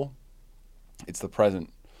eye level, it's the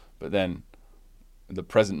present. But then the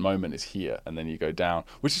present moment is here, and then you go down,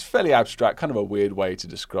 which is fairly abstract, kind of a weird way to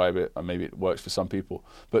describe it, and maybe it works for some people.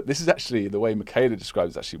 But this is actually, the way Michaela describes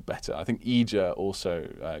it, is actually better. I think Ija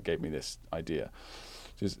also gave me this idea.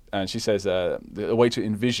 And she says the way to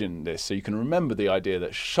envision this, so you can remember the idea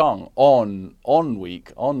that 上 on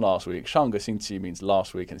week, on last week, 上个星期 means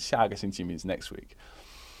last week, and 下个星期 means next week.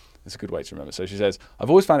 It's a good way to remember. So she says,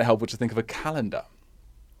 I've always found it helpful to think of a calendar,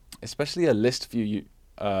 especially a list view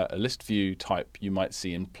type you might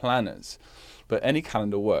see in planners, but any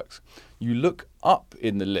calendar works. You look up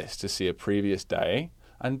in the list to see a previous day,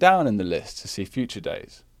 and down in the list to see future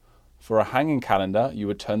days. For a hanging calendar, you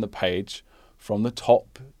would turn the page from the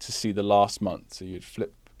top to see the last month. So you'd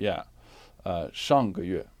flip, 上个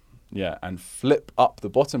月, and flip up the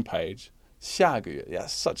bottom page, 下个月. Yeah,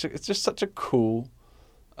 it's just such a cool,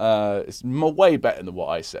 it's way better than what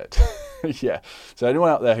I said. Yeah. So anyone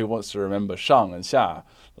out there who wants to remember 上 and 下,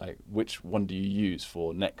 like which one do you use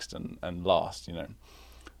for next and last,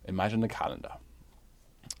 imagine the calendar.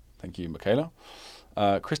 Thank you, Michaela.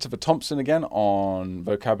 Christopher Thompson again on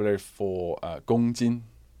vocabulary for 公斤.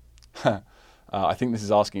 I think this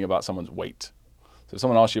is asking about someone's weight. So if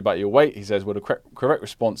someone asks you about your weight, he says, would a correct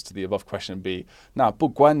response to the above question be, 那不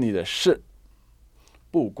关你的事?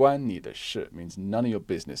不关你的事 means none of your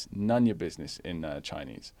business, none of your business in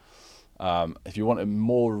Chinese. If you want a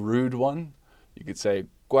more rude one, you could say,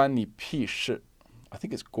 关你屁事. I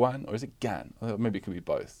think it's 关, or is it 干? Maybe it could be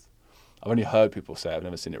both. I've only heard people say it, I've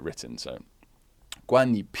never seen it written. So,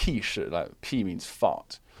 关你屁事, like 屁 means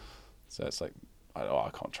fart. So it's like, I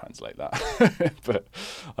can't translate that, but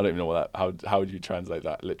I don't even know what that. How would you translate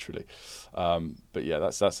that literally? But yeah,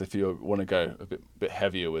 that's if you want to go a bit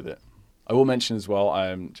heavier with it. I will mention as well.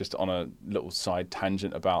 I'm just on a little side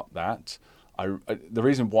tangent about that. The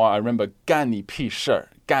reason why I remember 干你屁事,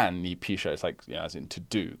 干你屁事, it's like as in to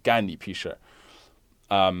do 干你屁事.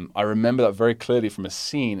 I remember that very clearly from a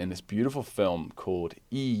scene in this beautiful film called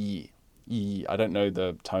意义. I don't know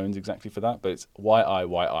the tones exactly for that, but it's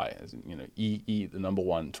Y-I, as in, E, the number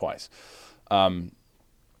one twice. And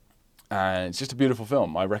it's just a beautiful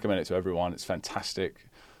film. I recommend it to everyone. It's fantastic.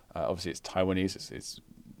 Obviously, it's Taiwanese. It's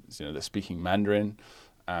they're speaking Mandarin,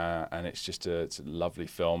 and it's a lovely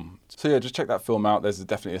film. So yeah, just check that film out. There's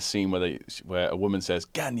definitely a scene where a woman says,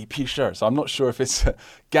 干你屁事. So I'm not sure if it's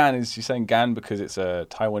gan, is she saying gan because it's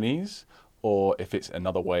Taiwanese, or if it's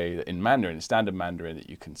another way in Mandarin, standard Mandarin that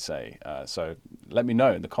you can say. So let me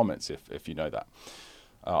know in the comments if you know that.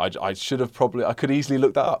 I could easily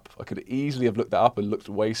look that up. I could easily have looked that up and looked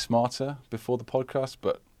way smarter before the podcast,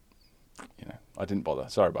 but I didn't bother.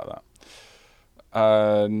 Sorry about that.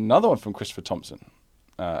 Another one from Christopher Thompson.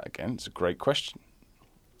 Again, it's a great question.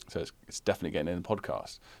 So it's definitely getting in the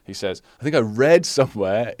podcast. He says, I think I read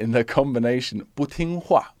somewhere in the combination 不听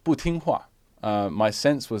话, 不听话. My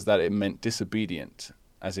sense was that it meant disobedient,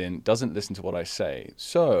 as in doesn't listen to what I say.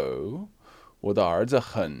 So, 我的儿子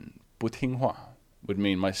很不听话 would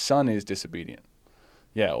mean my son is disobedient.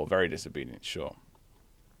 Yeah, or very disobedient, sure.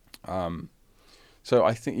 So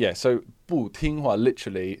I think, so 不听话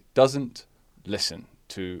literally doesn't listen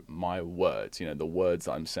to my words, the words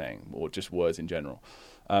that I'm saying, or just words in general.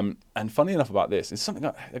 And funny enough about this, it's something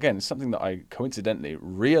that I coincidentally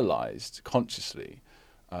realized consciously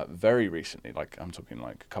very recently, like I'm talking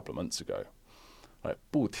like a couple of months ago. Like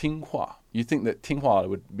不听话. You think that 听话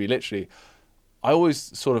would be literally, I always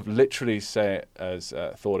sort of literally say it as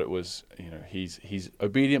thought it was, he's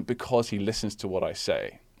obedient because he listens to what I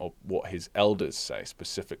say, or what his elders say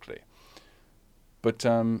specifically. But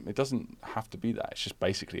it doesn't have to be that. It's just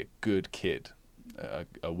basically a good kid,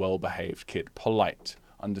 a well-behaved kid, polite,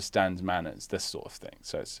 understands manners, this sort of thing.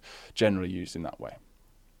 So it's generally used in that way.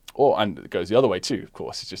 And it goes the other way too, of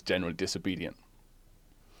course. It's just generally disobedient,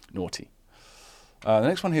 naughty. The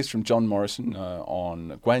next one here is from John Morrison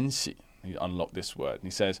on 关系. He unlocked this word. And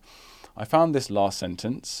he says, I found this last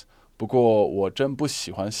sentence, 不过我真不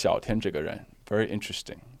喜欢小天这个人. Very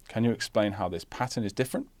interesting. Can you explain how this pattern is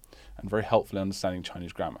different? And very helpful in understanding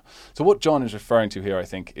Chinese grammar. So what John is referring to here, I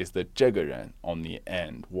think, is the 这个人 on the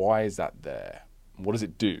end. Why is that there? What does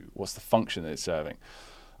it do? What's the function that it's serving?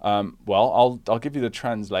 Well, I'll give you the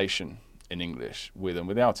translation in English with and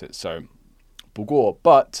without it. So, 不过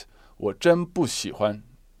but 我真不喜欢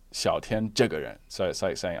小天这个人. So it's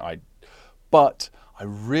like saying but I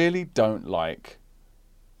really don't like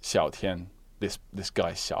小天, this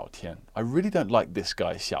guy 小天. I really don't like this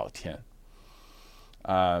guy 小天.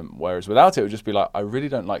 Whereas without it would just be like, I really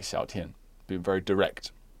don't like 小天. Being very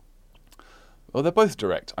direct. Well, they're both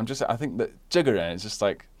direct. I think that 这个人 is just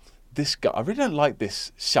like, this guy, I really don't like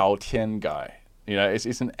this 小天 guy.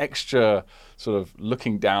 It's an extra sort of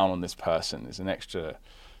looking down on this person. It's an extra,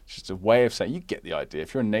 just a way of saying, you get the idea.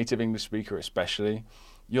 If you're a native English speaker especially,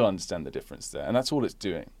 you'll understand the difference there. And that's all it's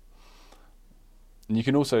doing. And you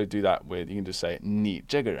can also do that you can just say, 你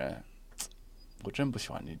这个人我真不喜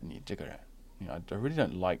欢你这个人. I really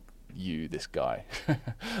don't like you, this guy.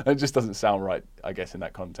 It just doesn't sound right, I guess, in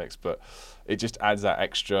that context, but it just adds that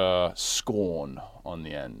extra scorn on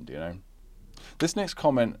the end, This next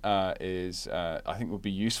comment is, I think, would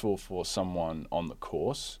be useful for someone on the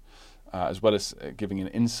course, as well as giving an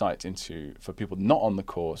insight into, for people not on the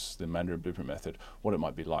course, the Mandarin Blueprint method, what it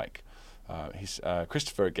might be like.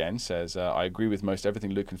 Christopher again says, I agree with most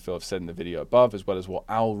everything Luke and Phil have said in the video above, as well as what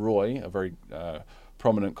Al Roy, a very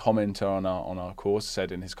prominent commenter on our course,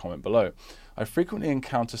 said in his comment below. I frequently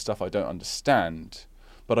encounter stuff I don't understand,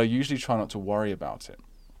 but I usually try not to worry about it.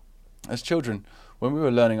 As children, when we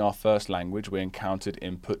were learning our first language, we encountered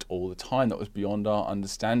input all the time that was beyond our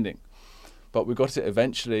understanding. But we got it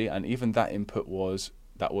eventually, and even that input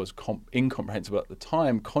that was incomprehensible at the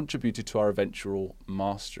time contributed to our eventual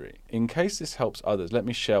mastery. In case this helps others, let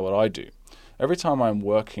me share what I do. Every time I'm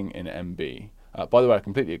working in MB, by the way, I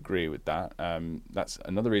completely agree with that. That's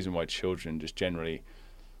another reason why children just generally,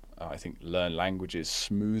 I think, learn languages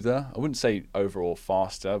smoother. I wouldn't say overall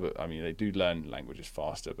faster, but I mean, they do learn languages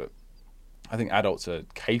faster, but I think adults are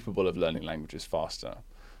capable of learning languages faster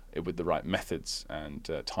with the right methods and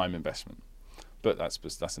time investment. But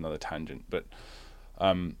that's another tangent. But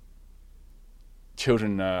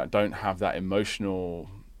children don't have that emotional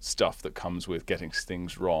stuff that comes with getting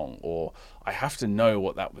things wrong, or I have to know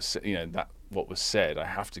what that was, what was said. I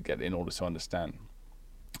have to get it in order to understand.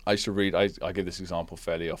 I used to read. I give this example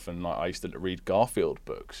fairly often. I used to read Garfield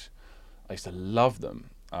books. I used to love them.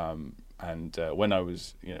 And when I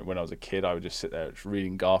was a kid, I would just sit there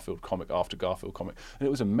reading Garfield comic after Garfield comic, and it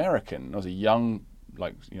was American. I was a young,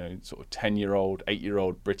 sort of 10-year-old,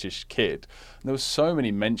 8-year-old British kid. And there were so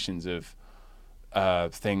many mentions of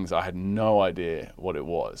things I had no idea what it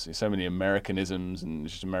was. So many Americanisms and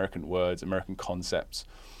just American words, American concepts,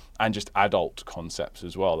 and just adult concepts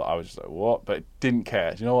as well that I was just like, what? But didn't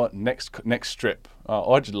care. Do you know what? Next strip.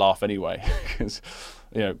 I'd just laugh anyway, because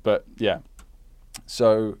But yeah.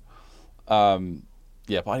 So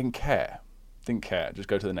but I didn't care. Just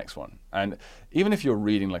go to the next one. And even if you're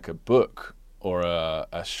reading like a book or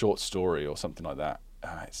a short story or something like that,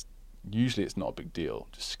 it's not a big deal.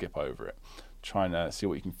 Just skip over it. Try and see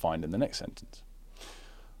what you can find in the next sentence.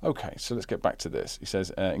 Okay, so let's get back to this. He says,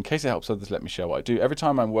 in case it helps others, let me share what I do. Every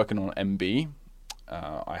time I'm working on MB,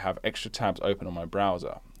 I have extra tabs open on my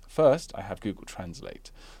browser. First, I have Google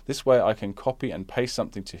Translate. This way I can copy and paste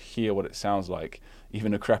something to hear what it sounds like,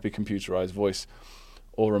 even a crappy computerized voice,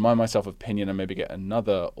 or remind myself of Pinyin and maybe get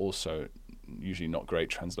another, also usually not great,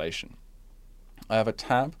 translation. I have a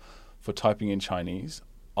tab for typing in Chinese,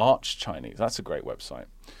 Arch Chinese. That's a great website.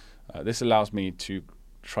 This allows me to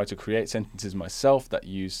try to create sentences myself that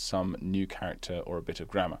use some new character or a bit of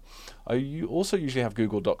grammar. I also usually have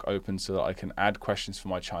Google Doc open so that I can add questions for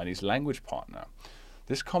my Chinese language partner.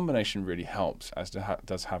 This combination really helps, as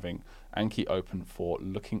does having Anki open for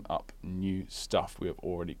looking up new stuff we have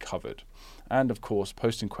already covered. And of course,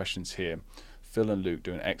 posting questions here. Phil and Luke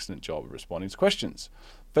do an excellent job of responding to questions.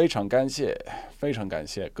 非常感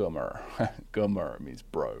谢哥们儿. 哥们儿 means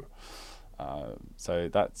bro. So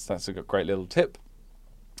that's a great little tip.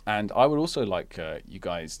 And I would also like you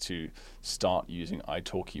guys to start using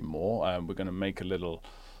italki more. We're going to make I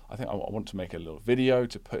want to make a little video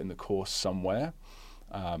to put in the course somewhere.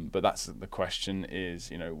 But that's the question is,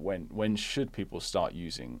 when should people start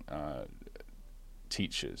using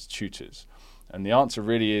tutors? And the answer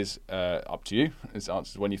really is up to you. It's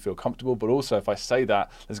answers when you feel comfortable. But also, if I say that,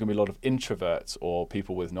 there's going to be a lot of introverts or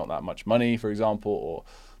people with not that much money, for example, or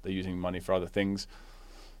they're using money for other things,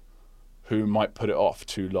 who might put it off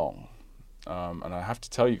too long. And I have to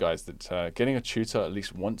tell you guys that getting a tutor at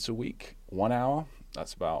least once a week, 1 hour,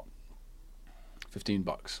 that's about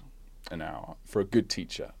 $15 an hour for a good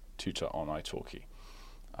tutor on italki.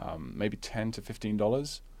 Maybe $10 to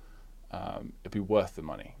 $15. It'd be worth the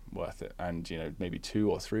money, worth it. And maybe 2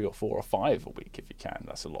 or 3 or 4 or 5 a week if you can.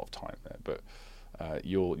 That's a lot of time there, but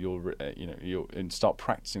you'll start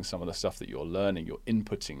practicing some of the stuff that you're learning, you're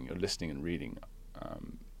inputting, you're listening and reading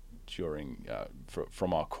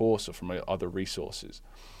from our course or from other resources.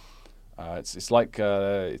 It's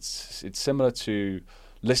similar to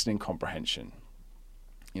listening comprehension,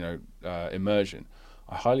 immersion.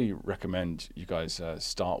 I highly recommend you guys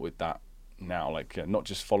start with that now, not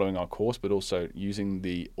just following our course, but also using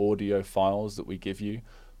the audio files that we give you,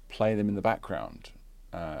 play them in the background,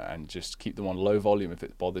 and just keep them on low volume if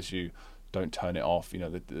it bothers you. Don't turn it off.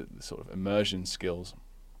 The sort of immersion skills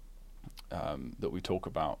that we talk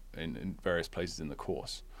about in various places in the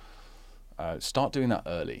course. Start doing that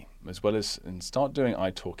early, and start doing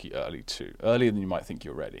italki early too, earlier than you might think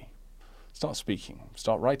you're ready. Start speaking,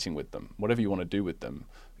 start writing with them, whatever you want to do with them.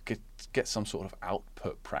 Get some sort of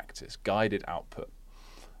output practice, guided output,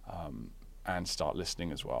 and start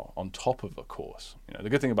listening as well on top of the course. The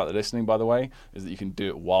good thing about the listening, by the way, is that you can do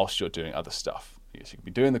it whilst you're doing other stuff. So you can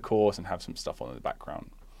be doing the course and have some stuff on in the background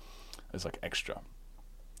as extra.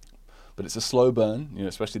 But it's a slow burn,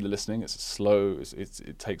 especially the listening. It's slow.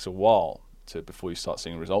 It takes a while before you start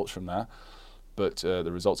seeing results from that. But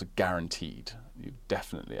the results are guaranteed. You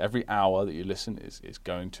definitely, every hour that you listen is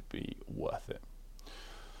going to be worth it.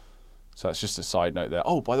 So that's just a side note there.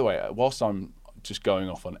 Oh, by the way, whilst I'm just going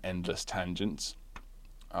off on endless tangents,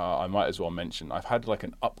 I might as well mention I've had like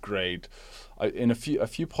an upgrade. In a few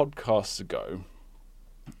podcasts ago,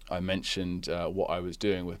 I mentioned what I was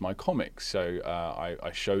doing with my comics. So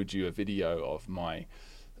I showed you a video of my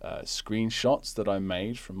screenshots that I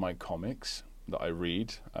made from my comics that I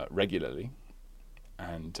read regularly.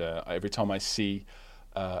 And every time I see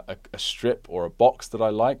a strip or a box that I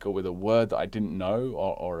like, or with a word that I didn't know,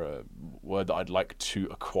 or a word that I'd like to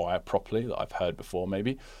acquire properly, that I've heard before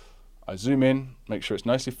maybe, I zoom in, make sure it's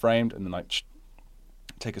nicely framed, and then I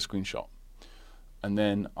take a screenshot. And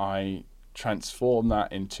then I transform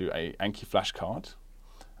that into a Anki flashcard.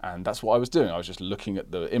 And that's what I was doing. I was just looking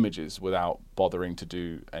at the images without bothering to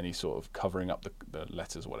do any sort of covering up the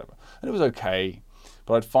letters or whatever. And it was okay,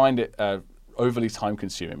 but I'd find it overly time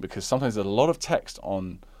consuming, because sometimes there's a lot of text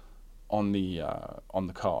on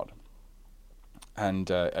the card,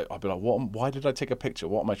 and I'd be like, why did I take a picture?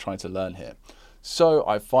 What am I trying to learn here? So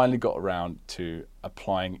I finally got around to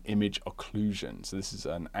applying image occlusion. So this is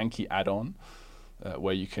an Anki add-on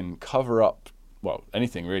where you can cover up, well,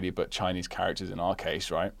 anything really, but Chinese characters in our case,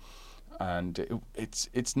 right? And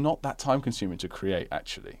it's not that time consuming to create,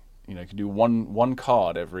 actually. You know, you can do one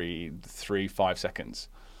card every 3-5 seconds.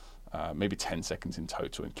 Maybe 10 seconds in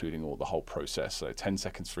total, including the whole process. So 10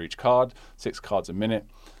 seconds for each card, 6 cards a minute,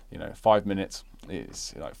 5 minutes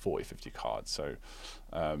is like 40, 50 cards. So,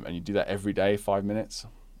 and you do that every day, 5 minutes,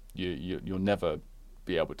 you'll never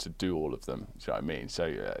be able to do all of them. Do you know what I mean? So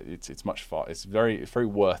it's much far. It's very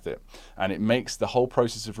worth it. And it makes the whole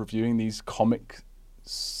process of reviewing these comic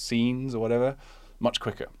scenes or whatever much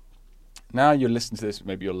quicker. Now you're listening to this,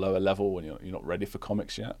 maybe you're lower level when you're not ready for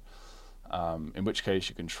comics yet. In which case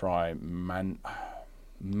you can try Manga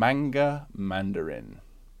Mandarin.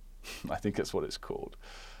 I think that's what it's called.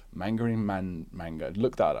 Manga.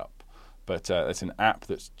 Look that up. But it's an app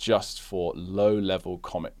that's just for low-level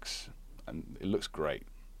comics, and it looks great.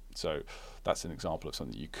 So that's an example of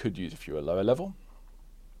something you could use if you were lower level.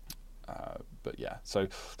 But yeah, so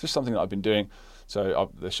just something that I've been doing. So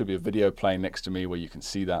there should be a video playing next to me where you can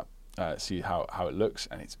see that. See how it looks,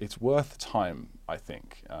 and it's worth time, I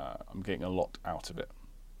think. I'm getting a lot out of it.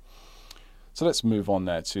 So let's move on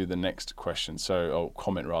there to the next question.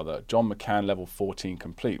 Comment rather. John McCann, level 14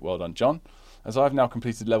 complete. Well done, John. As I've now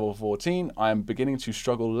completed level 14, I am beginning to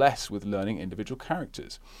struggle less with learning individual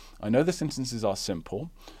characters. I know the sentences are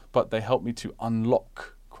simple, but they help me to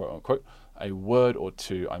unlock, quote unquote, a word or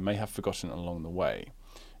two I may have forgotten along the way.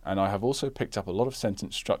 And I have also picked up a lot of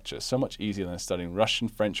sentence structure, so much easier than studying Russian,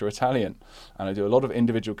 French, or Italian. And I do a lot of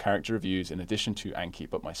individual character reviews in addition to Anki,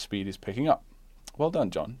 but my speed is picking up. Well done,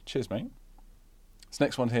 John. Cheers, mate. This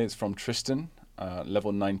next one here is from Tristan,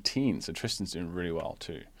 level 19. So Tristan's doing really well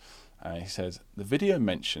too. He says, the video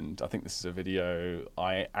mentioned, I think this is a video,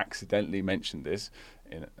 I accidentally mentioned this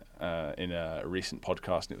in a recent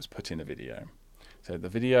podcast, and it was put in a video. So the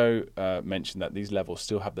video mentioned that these levels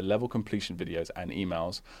still have the level completion videos and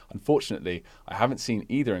emails. Unfortunately, I haven't seen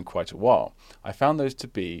either in quite a while. I found those to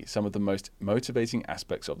be some of the most motivating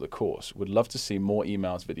aspects of the course. Would love to see more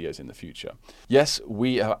emails, videos in the future. Yes,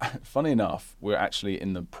 we are, funny enough, we're actually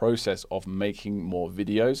in the process of making more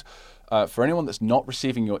videos. For anyone that's not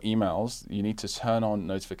receiving your emails, you need to turn on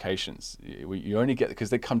notifications. You only get,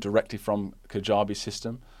 because they come directly from Kajabi's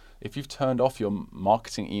system. If you've turned off your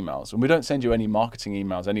marketing emails, and we don't send you any marketing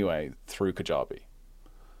emails anyway through Kajabi,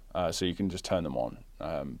 so you can just turn them on.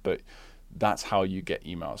 But that's how you get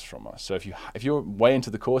emails from us. So if you're way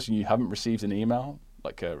into the course and you haven't received an email,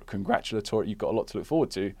 like a congratulatory, you've got a lot to look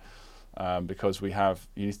forward to, because you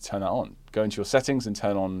need to turn that on. Go into your settings and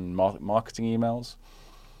turn on marketing emails,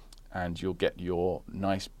 and you'll get your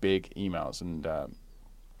nice big emails. And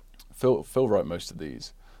Phil wrote most of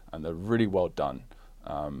these, and they're really well done.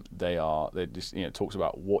 They just talks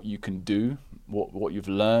about what you can do, what you've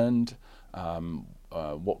learned,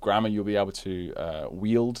 what grammar you'll be able to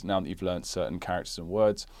wield now that you've learned certain characters and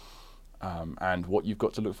words, and what you've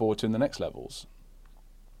got to look forward to in the next levels.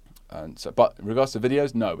 And so, but in regards to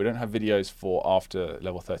videos, no, we don't have videos for after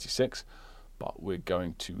level 36, but we're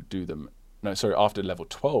going to do them. No, sorry, after level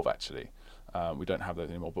 12 actually. We don't have those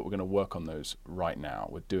anymore, but we're going to work on those right now.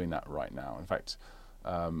 We're doing that right now. In fact,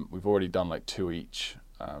 we've already done like 2 each,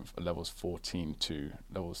 for levels 14 to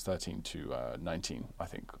levels 13 to 19, I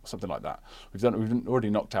think, something like that. We've already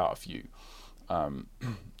knocked out a few, and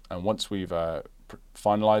once we've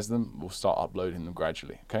finalized them, we'll start uploading them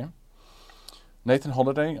gradually. Okay. Nathan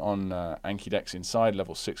Holiday on Anki Dex Inside,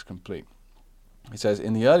 level 6 complete. It says,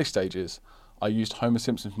 in the early stages, I used Homer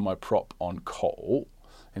Simpson for my prop on Cole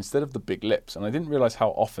instead of the big lips, and I didn't realize how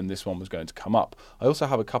often this one was going to come up. I also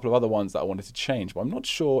have a couple of other ones that I wanted to change, but I'm not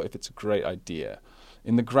sure if it's a great idea.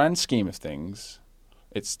 In the grand scheme of things,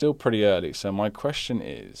 it's still pretty early, so my question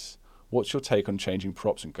is, what's your take on changing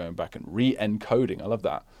props and going back and re-encoding? I love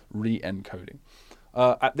that, re-encoding.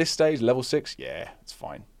 At this stage, level 6, yeah, it's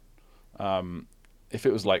fine. If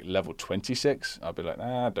it was like level 26, I'd be like,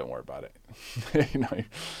 nah, don't worry about it. you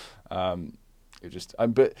know, it just.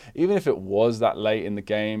 But even if it was that late in the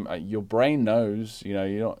game, your brain knows. You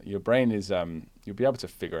know, your brain is. You'll be able to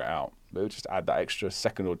figure it out. But it'll just add that extra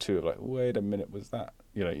second or two of like, wait a minute, was that?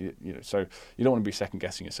 You know. So you don't want to be second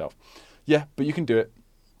guessing yourself. Yeah, but you can do it.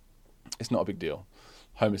 It's not a big deal.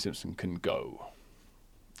 Homer Simpson can go.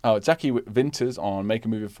 Oh, Jackie Winters on Make a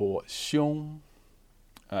Movie for Xiong.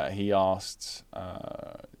 He asked,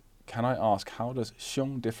 can I ask, how does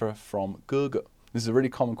Xiong differ from Ge? This is a really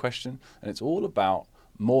common question, and it's all about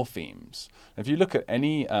morphemes. If you look at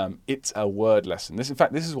any It's a Word lesson, this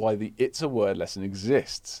is why the It's a Word lesson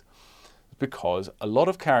exists, because a lot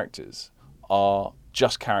of characters are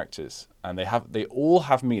just characters, and they all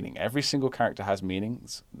have meaning. Every single character has meaning.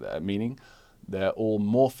 They're all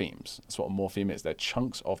morphemes. That's what a morpheme is. They're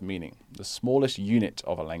chunks of meaning, the smallest unit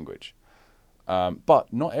of a language.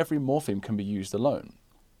 But not every morpheme can be used alone.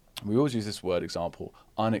 We always use this word example,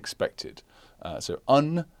 unexpected. So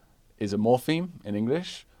un is a morpheme in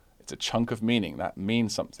English. It's a chunk of meaning. That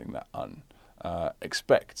means something, that un.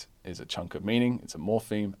 Expect is a chunk of meaning. It's a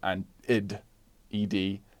morpheme. And ed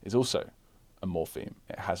is also a morpheme.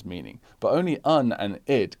 It has meaning. But only un and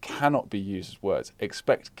id cannot be used as words.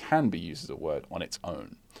 Expect can be used as a word on its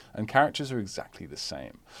own. And characters are exactly the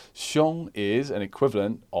same. Xiong is an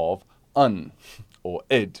equivalent of un or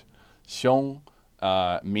id. Xiong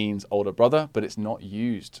means older brother, but it's not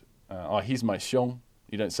used. He's my xiong.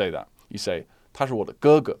 You don't say that. You say, 他是我的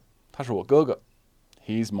哥哥. 他是我哥哥.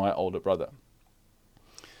 He's my older brother.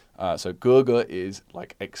 So 哥哥 is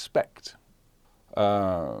like expect.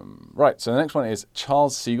 Right, so the next one is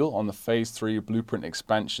Charles Siegel on the Phase 3 Blueprint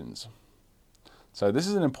expansions. So this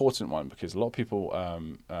is an important one because a lot of people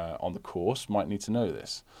on the course might need to know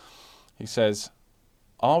this. He says,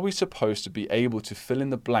 are we supposed to be able to fill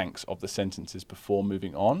in the blanks of the sentences before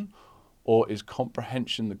moving on? Or is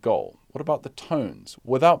comprehension the goal? What about the tones?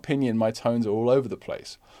 Without Pinyin, my tones are all over the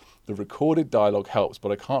place. The recorded dialogue helps,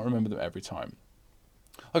 but I can't remember them every time.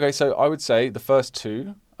 Okay, so I would say the first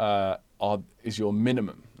two is your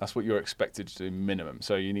minimum. That's what you're expected to do, minimum.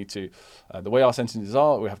 So you need to, the way our sentences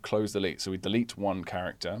are, we have close delete. So we delete one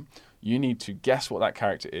character. You need to guess what that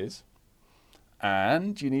character is.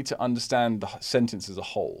 And you need to understand the sentence as a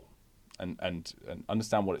whole and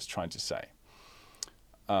understand what it's trying to say.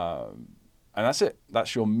 And that's it.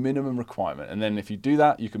 That's your minimum requirement. And then if you do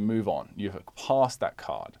that, you can move on. You've passed that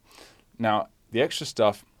card. Now, the extra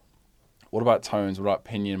stuff, what about tones? What about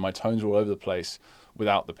pinyin? My tones are all over the place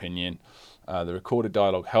without the pinyin. The recorded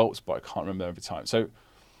dialogue helps, but I can't remember every time. So,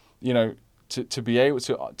 you know, to be able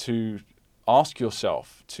to ask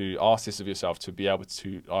yourself, to ask this of yourself, to be able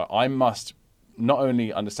to, I must not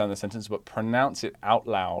only understand the sentence, but pronounce it out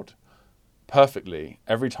loud perfectly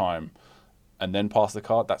every time and then pass the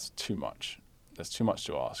card. That's too much. That's too much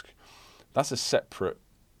to ask. That's a separate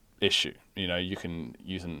issue. You know, you can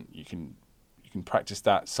practice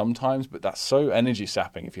that sometimes, but that's so energy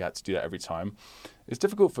sapping if you had to do that every time. It's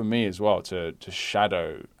difficult for me as well to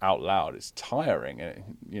shadow out loud. It's tiring.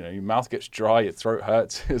 You know, your mouth gets dry, your throat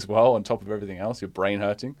hurts as well on top of everything else, your brain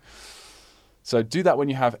hurting. So do that when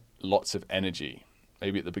you have lots of energy,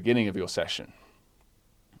 maybe at the beginning of your session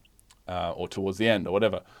or towards the end or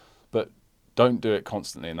whatever. But don't do it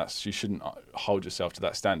constantly, and you shouldn't hold yourself to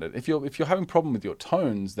that standard. If you're having a problem with your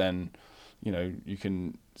tones, then you know you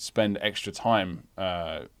can spend extra time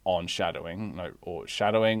on shadowing, or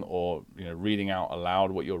you know, reading out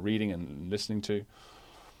aloud what you're reading and listening to.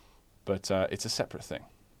 But it's a separate thing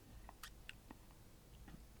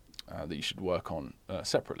that you should work on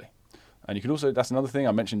separately. And you can also, that's another thing,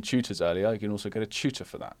 I mentioned tutors earlier, you can also get a tutor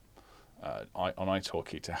for that on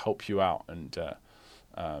italki to help you out and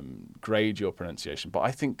grade your pronunciation. But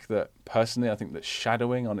I think that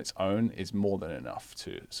shadowing on its own is more than enough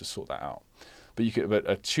to sort that out. But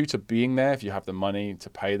a tutor being there, if you have the money to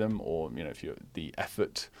pay them, or you know, if you the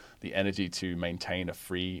effort, the energy to maintain a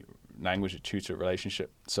free language tutor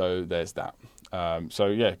relationship. So there's that. So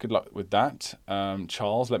yeah, good luck with that.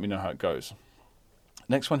 Charles, let me know how it goes.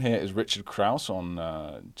 Next one here is Richard Krause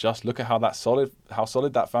on just look at how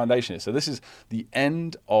solid that foundation is. So this is the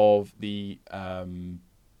end of the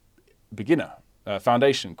beginner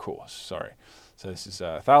foundation course. Sorry. So this is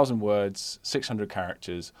 1,000 words, 600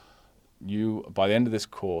 characters. By the end of this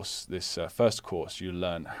course, this first course, you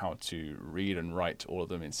learn how to read and write all of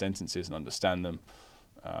them in sentences and understand them.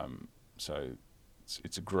 So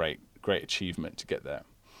it's a great achievement to get there.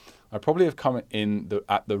 I probably have come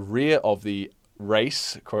at the rear of the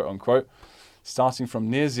race, quote unquote, starting from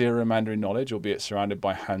near zero Mandarin knowledge, albeit surrounded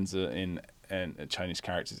by Hanzi and Chinese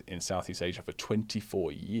characters in Southeast Asia for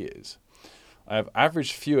 24 years. I have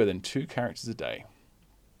averaged fewer than 2 characters a day.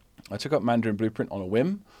 I took up Mandarin Blueprint on a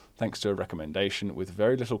whim, thanks to a recommendation, with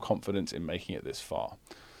very little confidence in making it this far.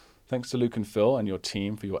 Thanks to Luke and Phil and your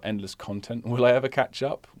team for your endless content. Will I ever catch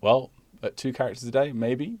up? Well, at 2 characters a day,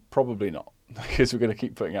 maybe, probably not, because we're going to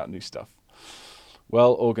keep putting out new stuff.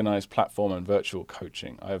 Well-organized platform and virtual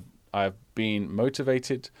coaching. I have been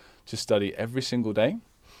motivated to study every single day,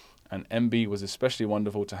 and MB was especially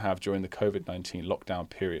wonderful to have during the COVID-19 lockdown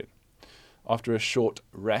period. After a short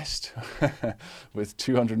rest with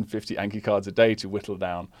 250 Anki cards a day to whittle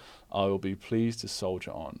down, I will be pleased to soldier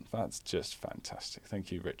on. That's just fantastic.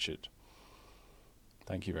 Thank you, Richard.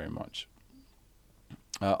 Thank you very much.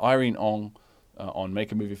 Irene Ong on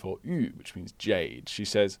Make a Movie for Yu, which means Jade. She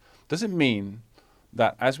says, does it mean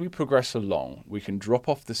that as we progress along, we can drop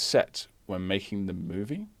off the set when making the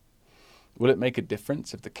movie? Will it make a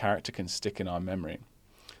difference if the character can stick in our memory?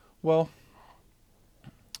 Well,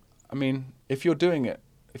 I mean, if you're doing it,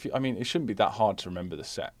 it shouldn't be that hard to remember the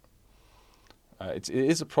set. It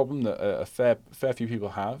is a problem that a fair few people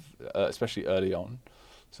have, especially early on.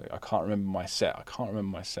 So I can't remember my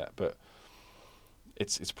set, but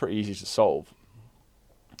it's pretty easy to solve,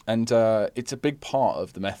 and it's a big part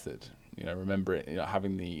of the method. Remember it.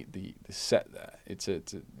 Having the set there. It's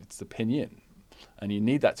the pinyin, and you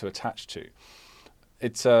need that to attach to.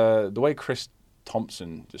 It's the way Chris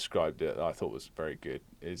Thompson described it, I thought was very good,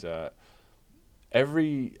 is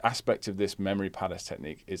every aspect of this memory palace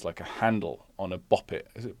technique is like a handle on a bop it.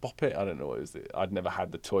 Is it bop it? I don't know what it is. I'd never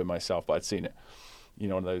had the toy myself, but I'd seen it.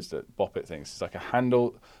 One of those that bop it things. It's like a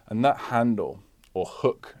handle, and that handle, or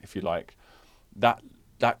hook, if you like, that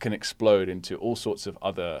can explode into all sorts of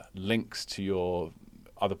other links to your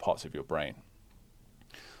other parts of your brain.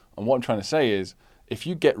 And what I'm trying to say is, if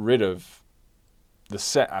you get rid of the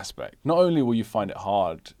set aspect, not only will you find it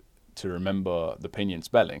hard to remember the pinyin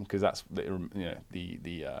spelling, because that's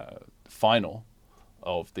the final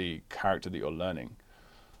of the character that you're learning,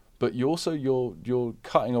 but you're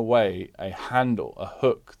cutting away a handle, a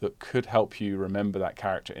hook that could help you remember that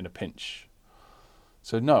character in a pinch.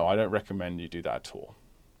 So no, I don't recommend you do that at all.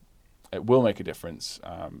 It will make a difference.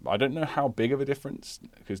 I don't know how big of a difference,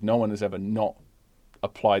 because no one has ever not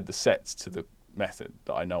applied the sets to the method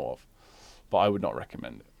that I know of, but I would not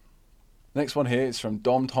recommend it. Next one here is from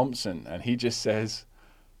Dom Thompson, and he just says,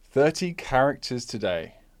 30 characters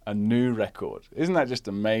today, a new record. Isn't that just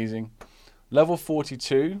amazing? Level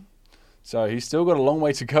 42, so he's still got a long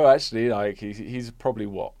way to go actually. Like he's probably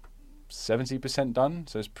 70% done,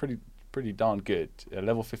 so it's pretty darn good.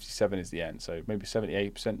 Level 57 is the end, so maybe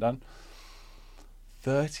 78% done.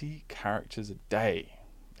 30 characters a day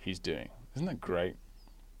he's doing. Isn't that great?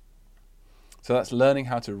 So that's learning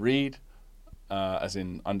how to read, as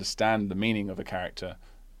in understand the meaning of a character,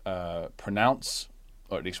 pronounce,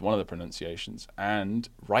 or at least one of the pronunciations, and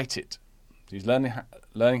write it. So he's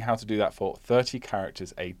learning how to do that for 30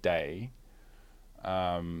 characters a day,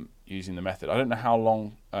 using the method. I don't know how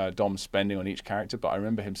long Dom's spending on each character, but I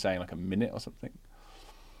remember him saying like a minute or something.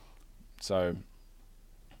 So,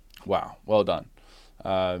 wow, well done.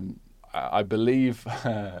 I believe,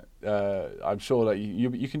 I'm sure that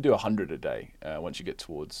you can do 100 a day once you get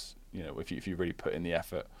towards, if you really put in the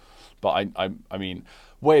effort. But I mean,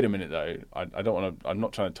 wait a minute though. I don't want to. I'm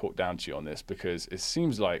not trying to talk down to you on this, because it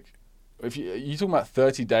seems like if you're talking about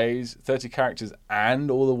 30 days, 30 characters,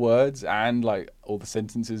 and all the words and like all the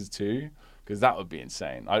sentences too, because that would be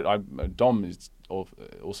insane. Dom is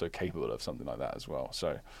also capable of something like that as well.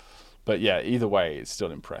 So, but yeah, either way, it's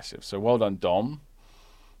still impressive. So well done, Dom.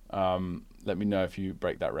 Let me know if you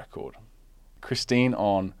break that record. Christine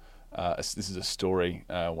on, this is a story,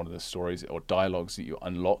 one of the stories or dialogues that you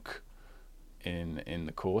unlock in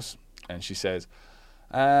the course. And she says,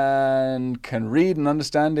 and can read and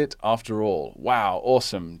understand it after all. Wow,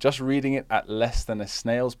 awesome. Just reading it at less than a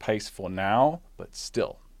snail's pace for now, but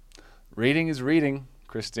still. Reading is reading,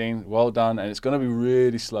 Christine. Well done. And it's going to be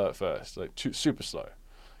really slow at first, like super slow.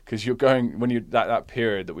 Because you're going, when you that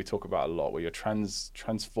period that we talk about a lot, where you're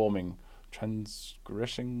transgressing,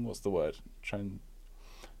 what's the word?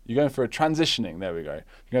 You're going for a transitioning, there we go.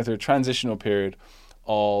 You're going through a transitional period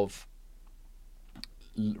of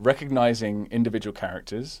recognizing individual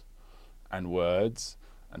characters and words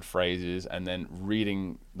and phrases, and then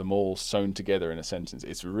reading them all sewn together in a sentence.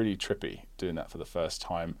 It's really trippy doing that for the first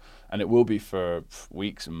time, and it will be for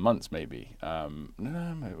weeks and months maybe.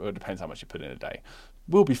 It depends how much you put in a day.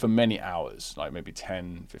 It will be for many hours, like maybe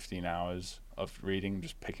 10, 15 hours of reading,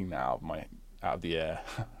 just picking that out of the air.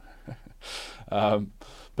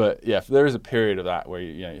 But yeah, if there is a period of that where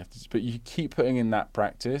you have to, but you keep putting in that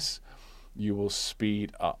practice, you will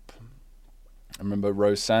speed up. I remember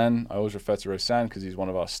Rosan. I always refer to Rosan because he's one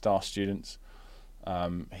of our star students.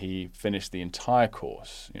 He finished the entire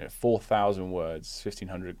course, 4,000 words,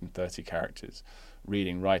 1,530 characters,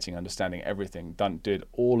 reading, writing, understanding everything. Did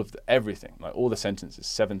all of everything, like all the sentences,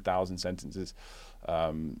 7,000 sentences,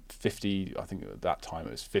 50. I think at that time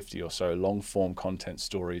it was 50 or so long form content,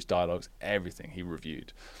 stories, dialogues, everything he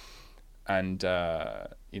reviewed. And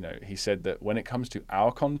he said that when it comes to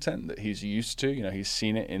our content that he's used to, he's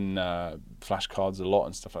seen it in flashcards a lot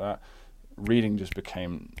and stuff like that. Reading just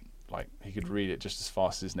became like he could read it just as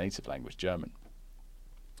fast as his native language, German.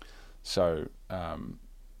 So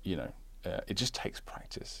it just takes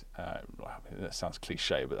practice. That sounds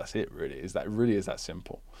cliche, but that's it. Really, is that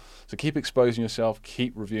simple. So keep exposing yourself,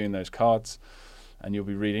 keep reviewing those cards, and you'll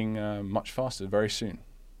be reading much faster very soon.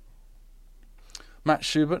 Matt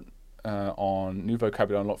Schubert. On New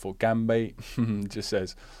Vocabulary Unlocked for Ganbei just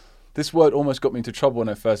says, this word almost got me into trouble when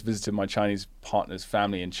I first visited my Chinese partner's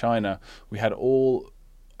family in China. We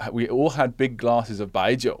all had big glasses of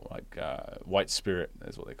baijiu, like white spirit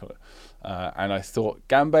is what they call it. And I thought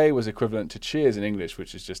Ganbei was equivalent to cheers in English,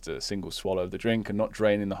 which is just a single swallow of the drink and not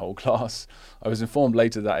draining the whole glass. I was informed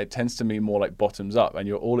later that it tends to mean more like bottoms up, and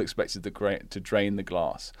you're all expected to drain the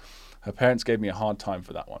glass. Her parents gave me a hard time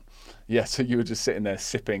for that one. Yeah, so you were just sitting there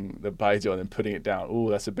sipping the baijiu and then putting it down. Oh,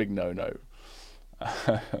 that's a big no-no.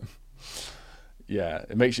 Yeah,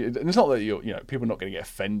 it makes you. It's not that people are not going to get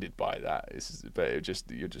offended by that. But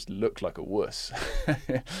you just look like a wuss.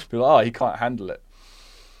 People are, he can't handle it.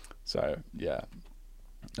 So yeah,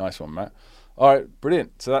 nice one, Matt. All right,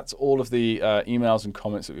 brilliant. So that's all of the emails and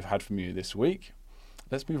comments that we've had from you this week.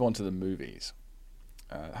 Let's move on to the movies.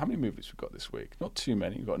 How many movies we've got this week? Not too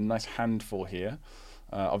many. We've got a nice handful here.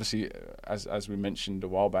 Obviously, as we mentioned a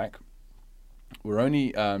while back, we're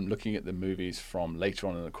only looking at the movies from later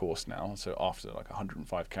on in the course now, so after like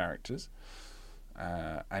 105 characters.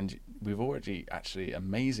 And we've already actually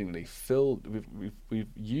amazingly filled. We've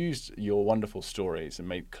used your wonderful stories and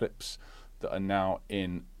made clips that are now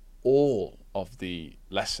in all of the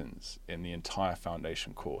lessons in the entire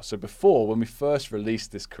foundation course. So before, when we first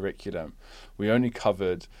released this curriculum, we only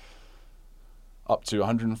covered up to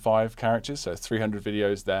 105 characters, so 300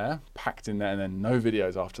 videos there, packed in there, and then no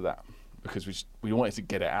videos after that, because we wanted to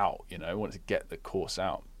get it out, we wanted to get the course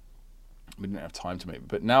out. We didn't have time to make it.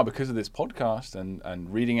 But now, because of this podcast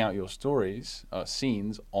and reading out your stories,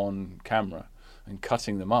 scenes on camera and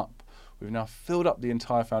cutting them up, we've now filled up the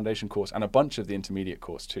entire foundation course and a bunch of the intermediate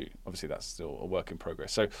course too. Obviously, that's still a work in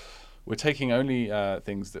progress. So we're taking only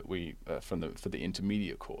things that we for the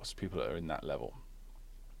intermediate course, people that are in that level,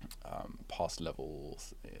 past level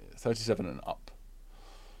 37 and up.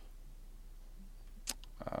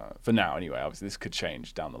 For now, anyway. Obviously, this could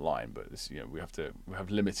change down the line, but this, we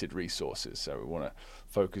have limited resources, so we want to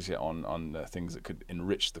focus it on the things that could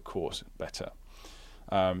enrich the course better.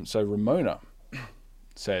 So Ramona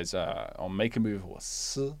says on Make a Move or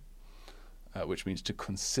思, which means to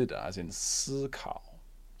consider, as in 思考.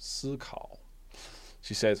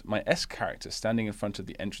 She says, my S character standing in front of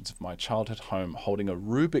the entrance of my childhood home holding a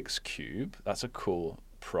Rubik's Cube. That's a cool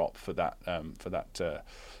prop for that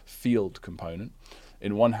field component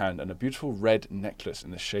in one hand, and a beautiful red necklace in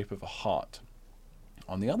the shape of a heart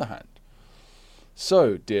on the other hand.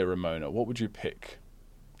 So, dear Ramona, what would you pick?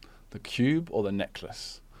 The cube or the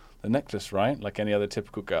necklace? The necklace, right? Like any other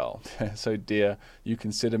typical girl. So, dear, you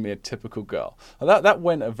consider me a typical girl. Well, that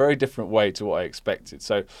went a very different way to what I expected.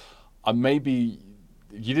 So, maybe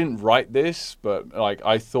you didn't write this, but like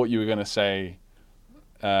I thought you were going to say,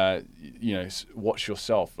 watch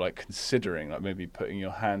yourself, like considering, like maybe putting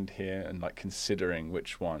your hand here and like considering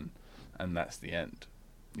which one, and that's the end.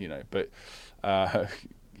 But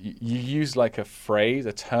you use like a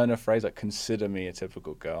turn of phrase, like consider me a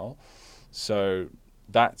typical girl. So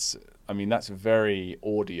that's very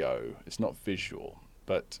audio. It's not visual.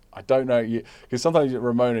 But I don't know, because sometimes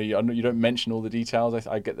Ramona, you don't mention all the details.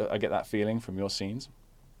 I get that feeling from your scenes.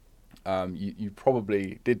 You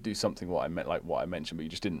probably did do something what I mentioned, but you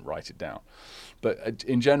just didn't write it down. But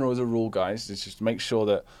in general, as a rule, guys, is just make sure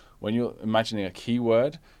that when you're imagining a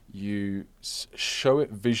keyword, you show it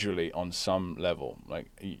visually on some level. Like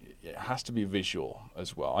it has to be visual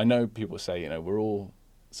as well. I know people say, we're all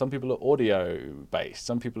Some people are audio based,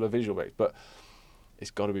 some people are visual based, but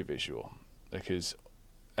it's got to be visual because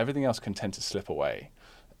everything else can tend to slip away.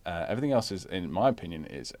 Everything else is, in my opinion,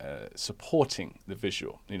 is supporting the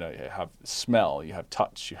visual. You know, you have smell, you have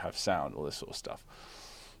touch, you have sound, all this sort of stuff.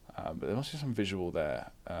 But there must be some visual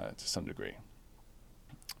there to some degree.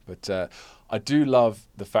 But I do love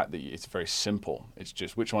the fact that it's very simple. It's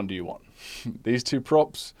just, which one do you want? These two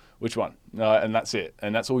props, which one? And that's it.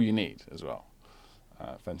 And that's all you need as well.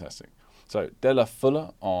 Fantastic. So Della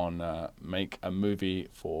Fuller on make a movie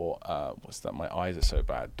for, what's that? My eyes are so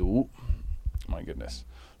bad. My goodness.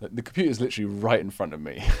 The computer's literally right in front of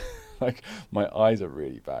me. Like, my eyes are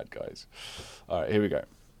really bad, guys. All right, here we go.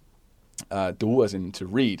 Du as in to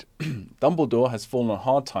read. Dumbledore has fallen on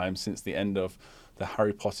hard times since the end of the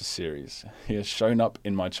Harry Potter series. He has shown up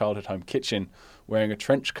in my childhood home kitchen wearing a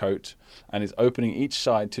trench coat and is opening each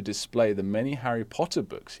side to display the many Harry Potter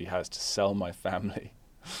books he has to sell my family.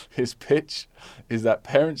 His pitch is that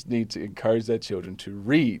parents need to encourage their children to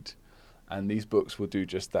read, and these books will do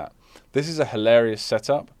just that. This is a hilarious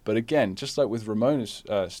setup, but again, just like with Ramona's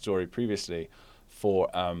story previously, for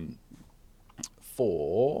思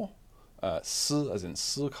as in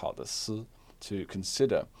思考的思, to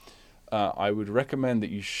consider, I would recommend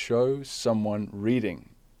that you show someone reading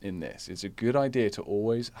in this. It's a good idea to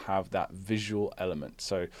always have that visual element.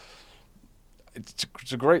 So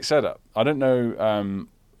it's a great setup. I don't know,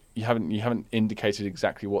 you haven't indicated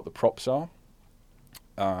exactly what the props are,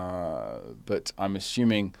 but I'm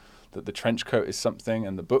assuming that the trench coat is something,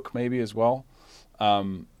 and the book maybe as well.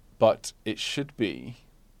 But it should be.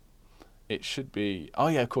 Oh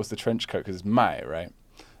yeah, of course, the trench coat, because it's Mai, right?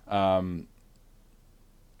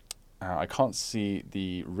 I can't see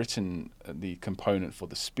the component for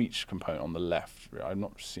the speech component on the left. I'm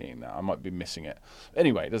not seeing that. I might be missing it.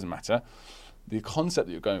 Anyway, it doesn't matter. The concept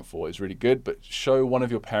that you're going for is really good, but show one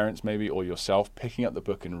of your parents maybe, or yourself, picking up the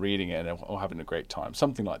book and reading it or having a great time.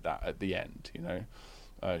 Something like that at the end, you know.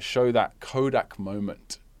 Show that Kodak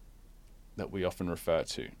moment that we often refer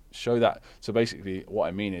to. Show that. So basically what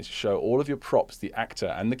I mean is show all of your props, the actor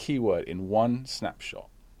and the keyword in one snapshot.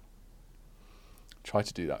 Try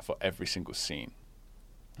to do that for every single scene.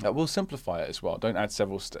 That will simplify it as well. Don't add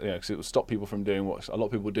several, because it will stop people from doing what a lot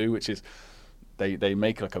of people do, which is they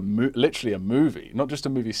make like literally a movie, not just a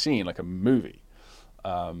movie scene, like a movie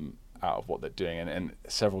out of what they're doing, and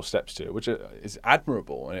several steps to it, which is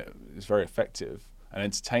admirable, and it is very effective and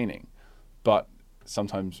entertaining. But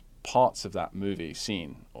sometimes parts of that movie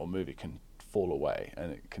scene or movie can fall away,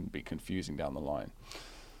 and it can be confusing down the line.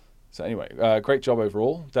 So anyway, great job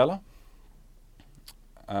overall, Della.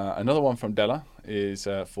 Another one from Della is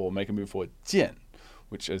for make a movie for 件,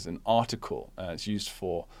 which is an article. It's used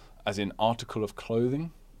for as in article of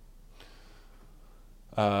clothing.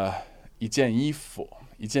 一件衣服.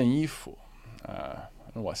 I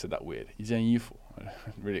don't know why I said that weird. 一件衣服. I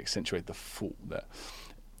really accentuate the 服 there.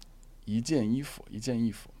 一件衣服.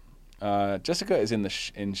 Jessica is in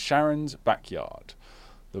Sharon's backyard.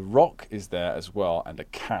 The Rock is there as well, and a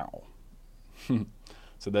cow.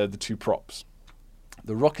 So they're the two props.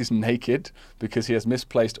 The Rock is naked because he has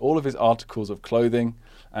misplaced all of his articles of clothing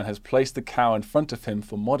and has placed the cow in front of him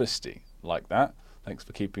for modesty. Like that. Thanks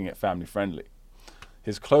for keeping it family friendly.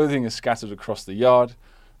 His clothing is scattered across the yard.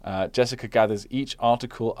 Jessica gathers each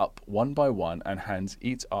article up one by one and hands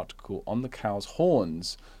each article on the cow's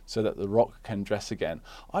horns so that the Rock can dress again.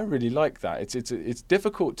 I really like that. It's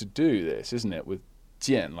difficult to do this, isn't it, with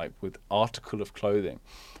件, like with article of clothing.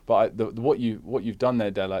 But what you've done there,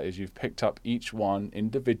 Della, is you've picked up each one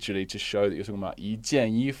individually to show that you're talking about 一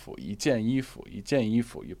件衣服. You're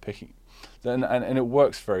picking, and it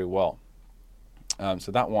works very well.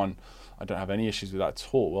 So that one, I don't have any issues with that at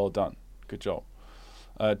all. Well done, good job.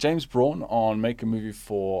 James Braun on make a movie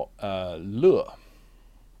for 乐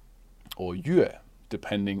or 乐,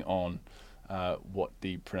 depending on what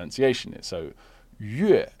the pronunciation is. So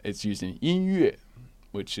乐, it's used in 音乐,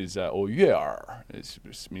 which is, or 悦耳, it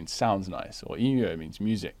means sounds nice, or 音乐 means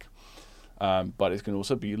music. But it can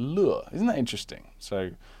also be 乐. Isn't that interesting?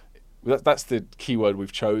 So that's the keyword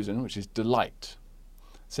we've chosen, which is delight.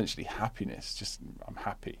 Essentially happiness, just I'm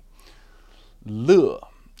happy. 乐.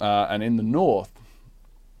 And in the north,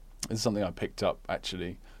 this is something I picked up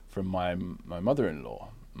actually from my mother-in-law.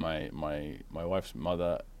 My wife's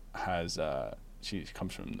mother has, she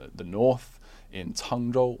comes from the north in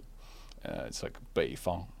Changzhou. It's like 北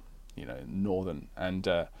方, northern. And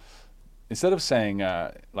instead of saying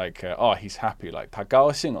oh, he's happy, like 他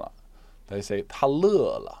高兴了, they say 他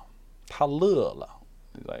乐了. It's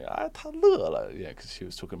like 他乐了, yeah, because she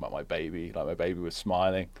was talking about my baby, like my baby was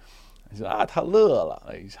smiling. He's like, hello.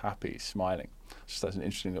 He's happy, he's smiling. Just that's an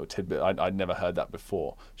interesting little tidbit. I'd never heard that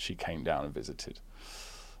before. She came down and visited.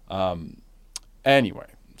 Anyway,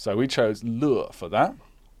 so we chose le for that.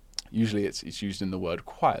 Usually it's used in the word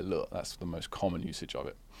quite le. That's the most common usage of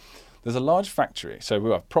it. There's a large factory. So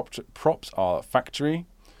we have props are factory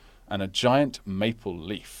and a giant maple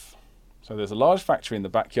leaf. So there's a large factory in the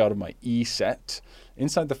backyard of my E-set.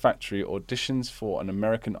 Inside the factory, auditions for an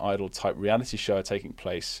American Idol type reality show are taking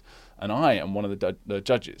place, and I am one of the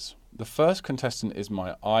judges. The first contestant is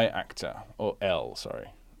my L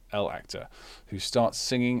actor, who starts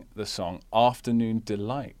singing the song Afternoon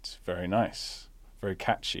Delight. Very nice, very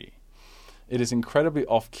catchy. It is incredibly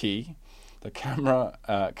off-key. The camera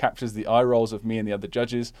captures the eye rolls of me and the other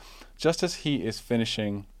judges. Just as he is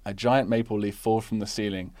finishing, a giant maple leaf falls from the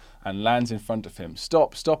ceiling and lands in front of him.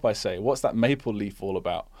 Stop, I say. What's that maple leaf all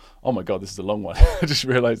about? Oh my God, this is a long one. I just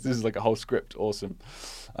realized this is like a whole script. Awesome.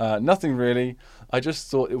 Nothing really. I just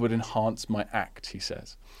thought it would enhance my act, he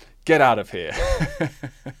says. Get out of here.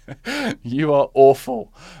 You are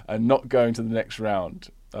awful and not going to the next round.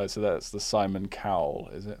 So that's the Simon Cowell,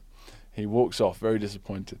 is it? He walks off, very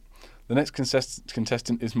disappointed. The next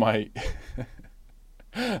contestant is my...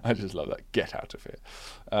 I just love that. Get out of here.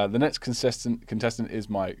 The next contestant is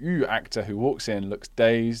my actor, who walks in, looking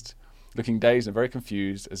dazed and very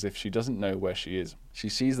confused, as if she doesn't know where she is. She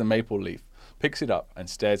sees the maple leaf, picks it up and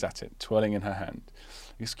stares at it, twirling in her hand.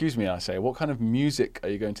 Excuse me, I say, what kind of music are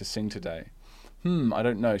you going to sing today? I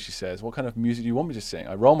don't know, she says. What kind of music do you want me to sing?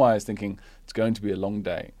 I roll my eyes thinking it's going to be a long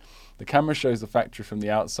day. The camera shows the factory from the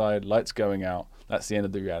outside, lights going out. That's the end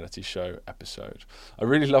of the reality show episode. I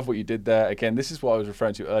really love what you did there. Again, this is what I was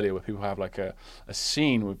referring to earlier, where people have like a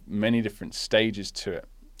scene with many different stages to it.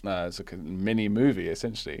 It's like a mini movie,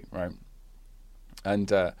 essentially, right?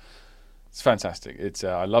 And it's fantastic.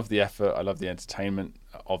 I love the effort. I love the entertainment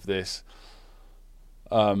of this.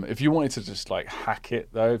 If you wanted to just like hack it,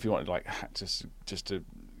 though, if you wanted like just to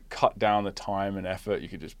cut down the time and effort, you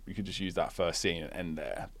could just use that first scene and end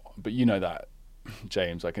there. But you know that,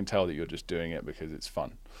 James, I can tell that you're just doing it because it's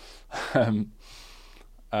fun.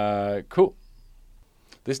 Cool.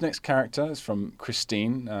 This next character is from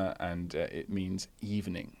Christine, and it means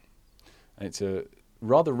evening. And it's a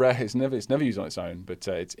rather rare. It's never used on its own, but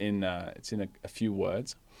it's in a few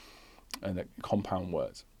words, and compound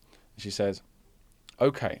words. She says,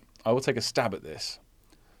 "Okay, I will take a stab at this.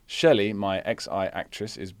 Shelley, my XI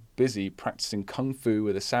actress, is busy practicing kung fu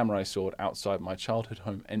with a samurai sword outside my childhood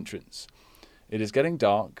home entrance. It is getting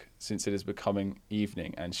dark since it is becoming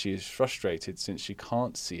evening, and she is frustrated since she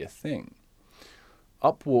can't see a thing.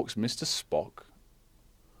 Up walks Mr. Spock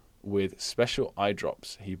with special eye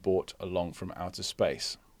drops he brought along from outer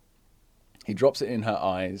space. He drops it in her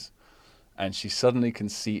eyes, and she suddenly can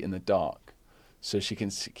see in the dark, so she can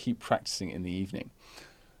keep practicing in the evening."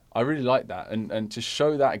 I really like that. And to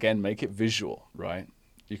show that again, make it visual, right?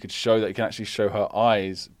 You could show that you can actually show her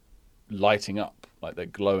eyes lighting up, like they're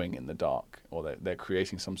glowing in the dark, or they're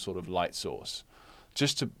creating some sort of light source,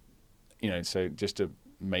 just to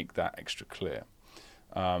make that extra clear.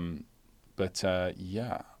 Yeah,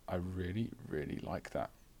 I really, really like that.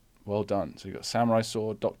 Well done. So you've got samurai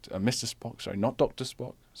sword, Mr. Spock, sorry, not Dr.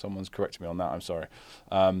 Spock. Someone's corrected me on that, I'm sorry.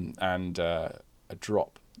 And a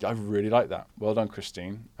drop. I really like that. Well done,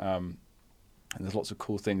 Christine. And there's lots of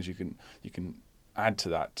cool things you can add to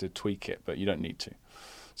that to tweak it, but you don't need to.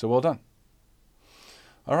 So well done.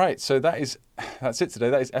 All right, so that's it today.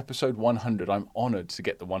 That is episode 100. I'm honored to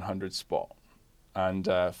get the 100 spot. And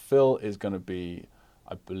Phil is going to be,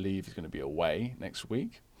 I believe he's going to be away next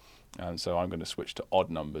week. And so I'm going to switch to odd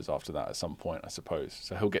numbers after that at some point, I suppose.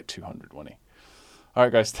 So he'll get 200, won't he? All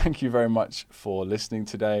right, guys, thank you very much for listening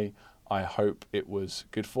today. I hope it was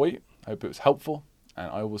good for you. I hope it was helpful.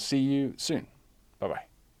 And I will see you soon. Bye-bye.